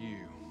cares for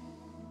you.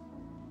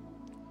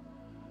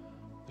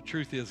 The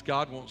truth is,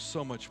 God wants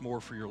so much more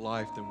for your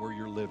life than where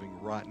you're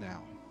living right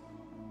now.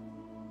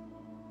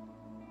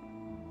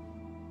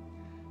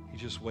 He's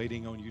just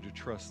waiting on you to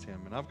trust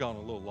him. And I've gone a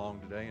little long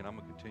today, and I'm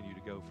going to continue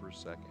to go for a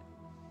second.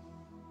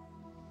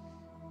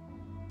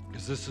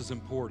 Because this is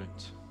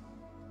important.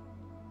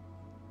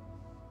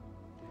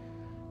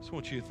 I just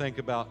want you to think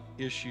about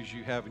issues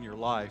you have in your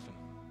life.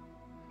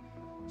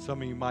 And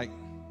some of you might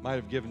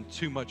have given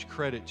too much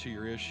credit to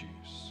your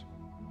issues.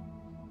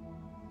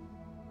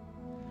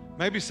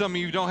 Maybe some of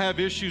you don't have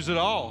issues at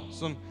all.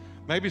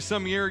 Maybe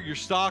some of you, your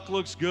stock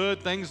looks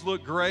good, things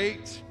look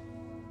great.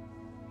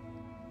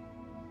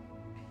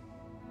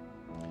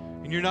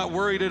 And you're not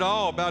worried at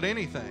all about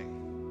anything.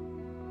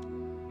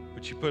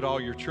 But you put all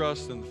your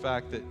trust in the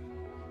fact that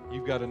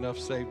you've got enough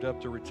saved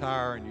up to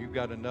retire and you've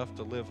got enough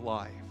to live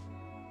life.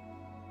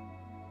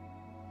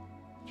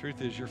 The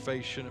truth is, your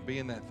faith shouldn't be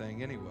in that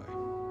thing anyway.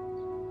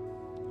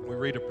 We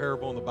read a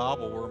parable in the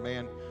Bible where a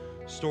man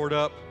stored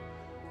up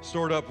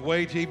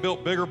weight. He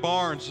built bigger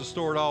barns to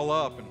store it all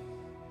up. And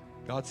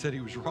God said he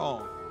was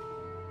wrong.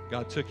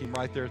 God took him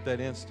right there at that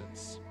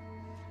instance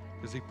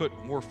because he put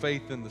more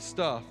faith in the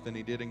stuff than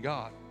he did in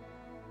God.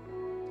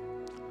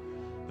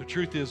 The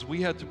truth is,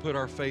 we have to put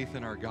our faith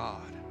in our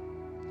God.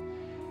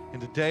 And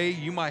today,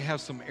 you might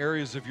have some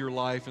areas of your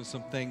life and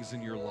some things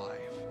in your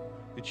life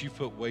that you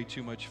put way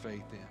too much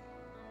faith in.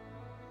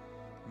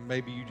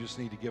 Maybe you just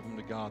need to give them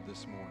to God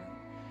this morning.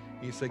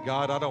 You say,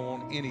 God, I don't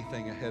want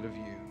anything ahead of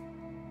you.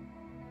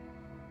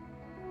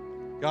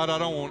 God, I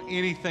don't want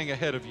anything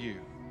ahead of you.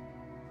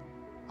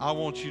 I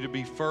want you to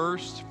be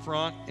first,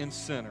 front, and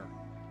center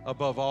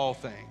above all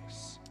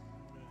things.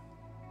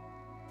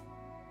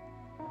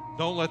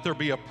 Don't let there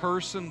be a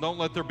person. Don't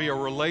let there be a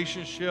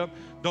relationship.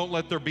 Don't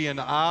let there be an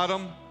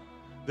item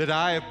that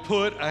I have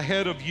put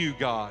ahead of you,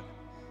 God.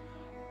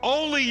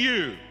 Only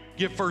you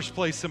get first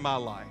place in my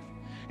life.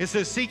 It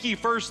says, seek ye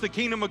first the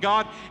kingdom of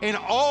God, and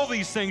all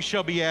these things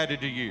shall be added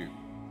to you.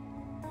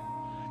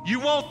 You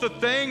want the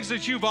things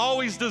that you've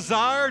always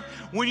desired.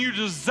 When you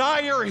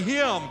desire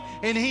Him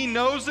and He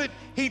knows it,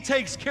 He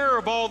takes care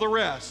of all the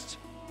rest.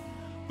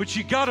 But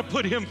you got to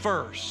put Him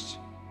first.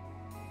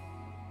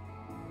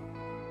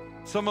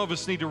 Some of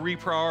us need to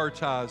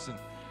reprioritize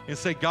and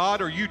say,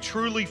 God, are you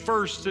truly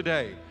first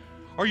today?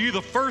 Are you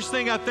the first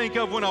thing I think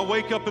of when I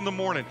wake up in the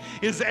morning?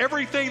 Is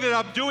everything that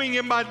I'm doing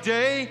in my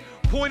day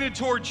pointed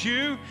towards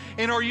you?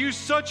 And are you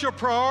such a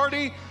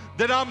priority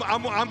that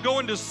I'm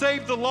going to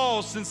save the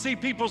lost and see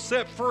people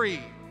set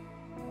free?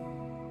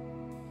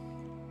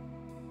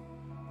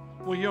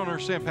 Well, you don't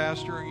understand,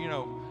 Pastor. You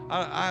know,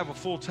 I have a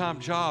full-time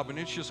job, and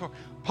it's just hard.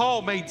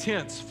 Paul made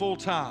tents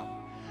full-time.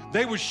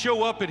 They would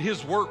show up at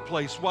his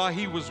workplace while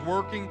he was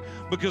working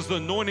because the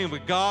anointing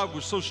of God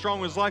was so strong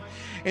in his life.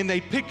 And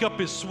they'd pick up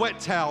his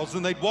sweat towels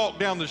and they'd walk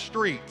down the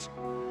street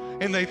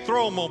and they'd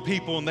throw them on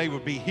people and they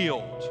would be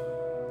healed.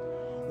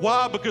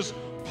 Why? Because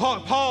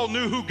Paul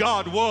knew who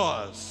God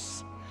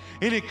was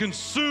and it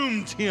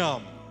consumed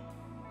him.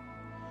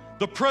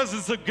 The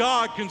presence of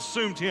God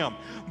consumed him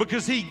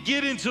because he'd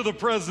get into the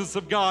presence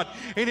of God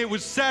and it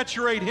would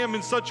saturate him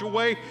in such a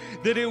way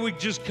that it would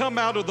just come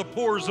out of the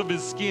pores of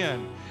his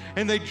skin.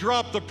 And they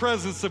drop the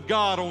presence of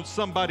God on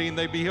somebody and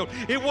they'd be healed.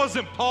 It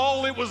wasn't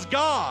Paul, it was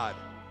God.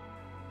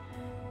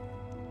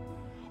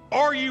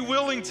 Are you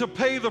willing to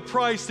pay the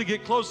price to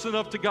get close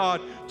enough to God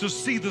to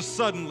see the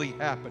suddenly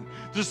happen,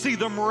 to see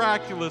the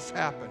miraculous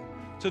happen,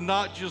 to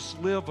not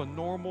just live a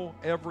normal,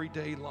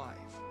 everyday life?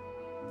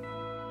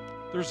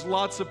 There's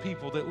lots of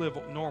people that live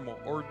normal,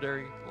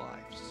 ordinary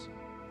lives.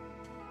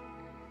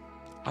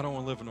 I don't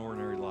want to live an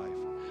ordinary life.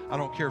 I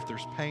don't care if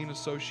there's pain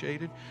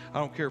associated. I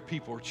don't care if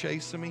people are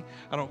chasing me.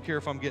 I don't care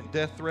if I'm getting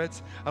death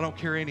threats. I don't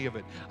care any of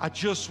it. I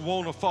just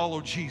want to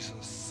follow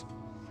Jesus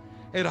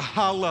at a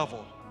high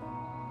level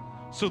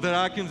so that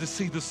I can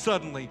see the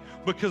suddenly,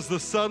 because the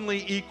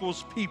suddenly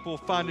equals people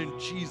finding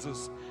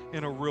Jesus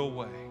in a real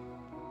way.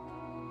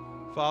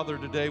 Father,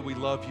 today we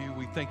love you.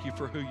 We thank you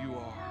for who you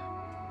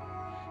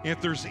are. If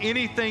there's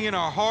anything in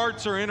our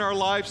hearts or in our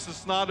lives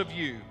that's not of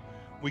you,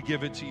 we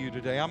give it to you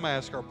today. I'm going to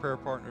ask our prayer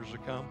partners to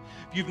come.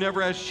 If you've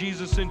never asked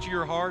Jesus into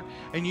your heart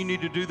and you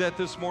need to do that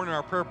this morning,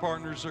 our prayer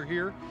partners are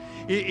here.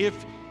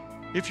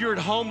 If you're at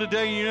home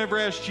today and you never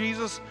asked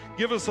Jesus,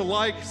 give us a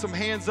like, some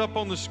hands up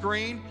on the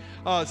screen.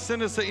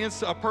 Send us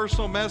a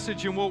personal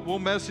message and we'll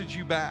message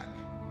you back.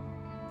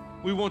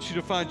 We want you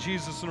to find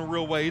Jesus in a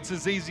real way. It's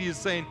as easy as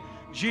saying,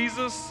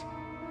 Jesus,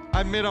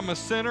 I admit I'm a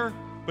sinner,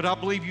 but I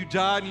believe you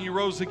died and you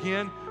rose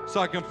again,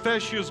 so I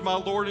confess you as my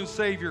Lord and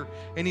Savior,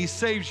 and He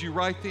saves you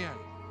right then.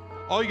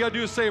 All you got to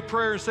do is say a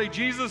prayer and say,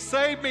 Jesus,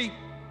 save me,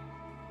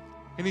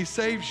 and He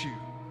saves you.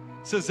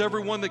 It says,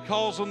 everyone that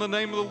calls on the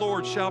name of the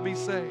Lord shall be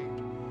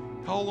saved.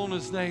 Call on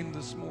His name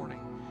this morning.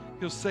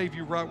 He'll save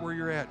you right where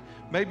you're at.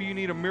 Maybe you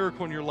need a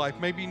miracle in your life.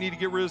 Maybe you need to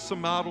get rid of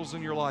some idols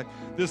in your life.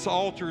 This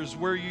altar is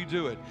where you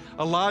do it.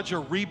 Elijah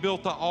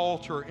rebuilt the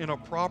altar in a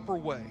proper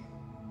way.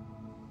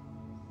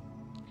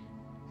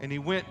 And he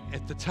went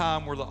at the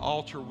time where the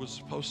altar was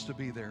supposed to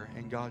be there,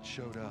 and God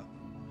showed up.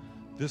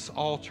 This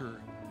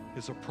altar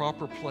is a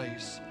proper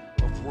place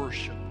of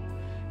worship.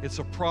 It's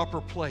a proper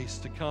place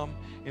to come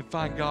and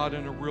find God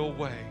in a real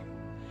way.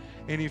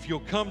 And if you'll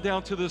come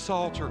down to this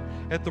altar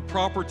at the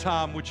proper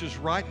time, which is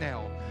right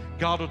now,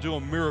 God will do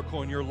a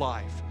miracle in your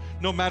life.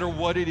 No matter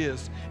what it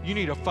is. You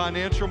need a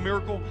financial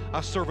miracle,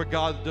 I serve a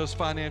God that does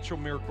financial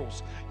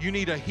miracles. You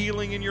need a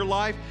healing in your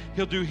life,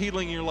 He'll do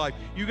healing in your life.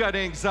 You got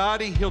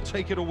anxiety, He'll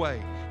take it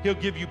away. He'll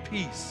give you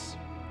peace.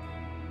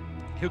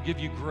 He'll give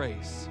you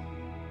grace.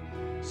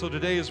 So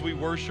today as we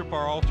worship,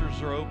 our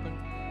altars are open.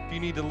 If you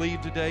need to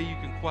leave today, you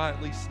can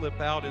quietly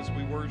slip out as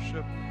we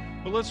worship.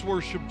 But let's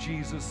worship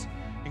Jesus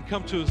and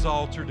come to His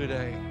altar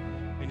today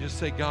and just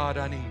say, God,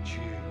 I need you.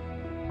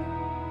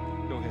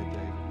 Go ahead,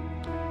 Dave.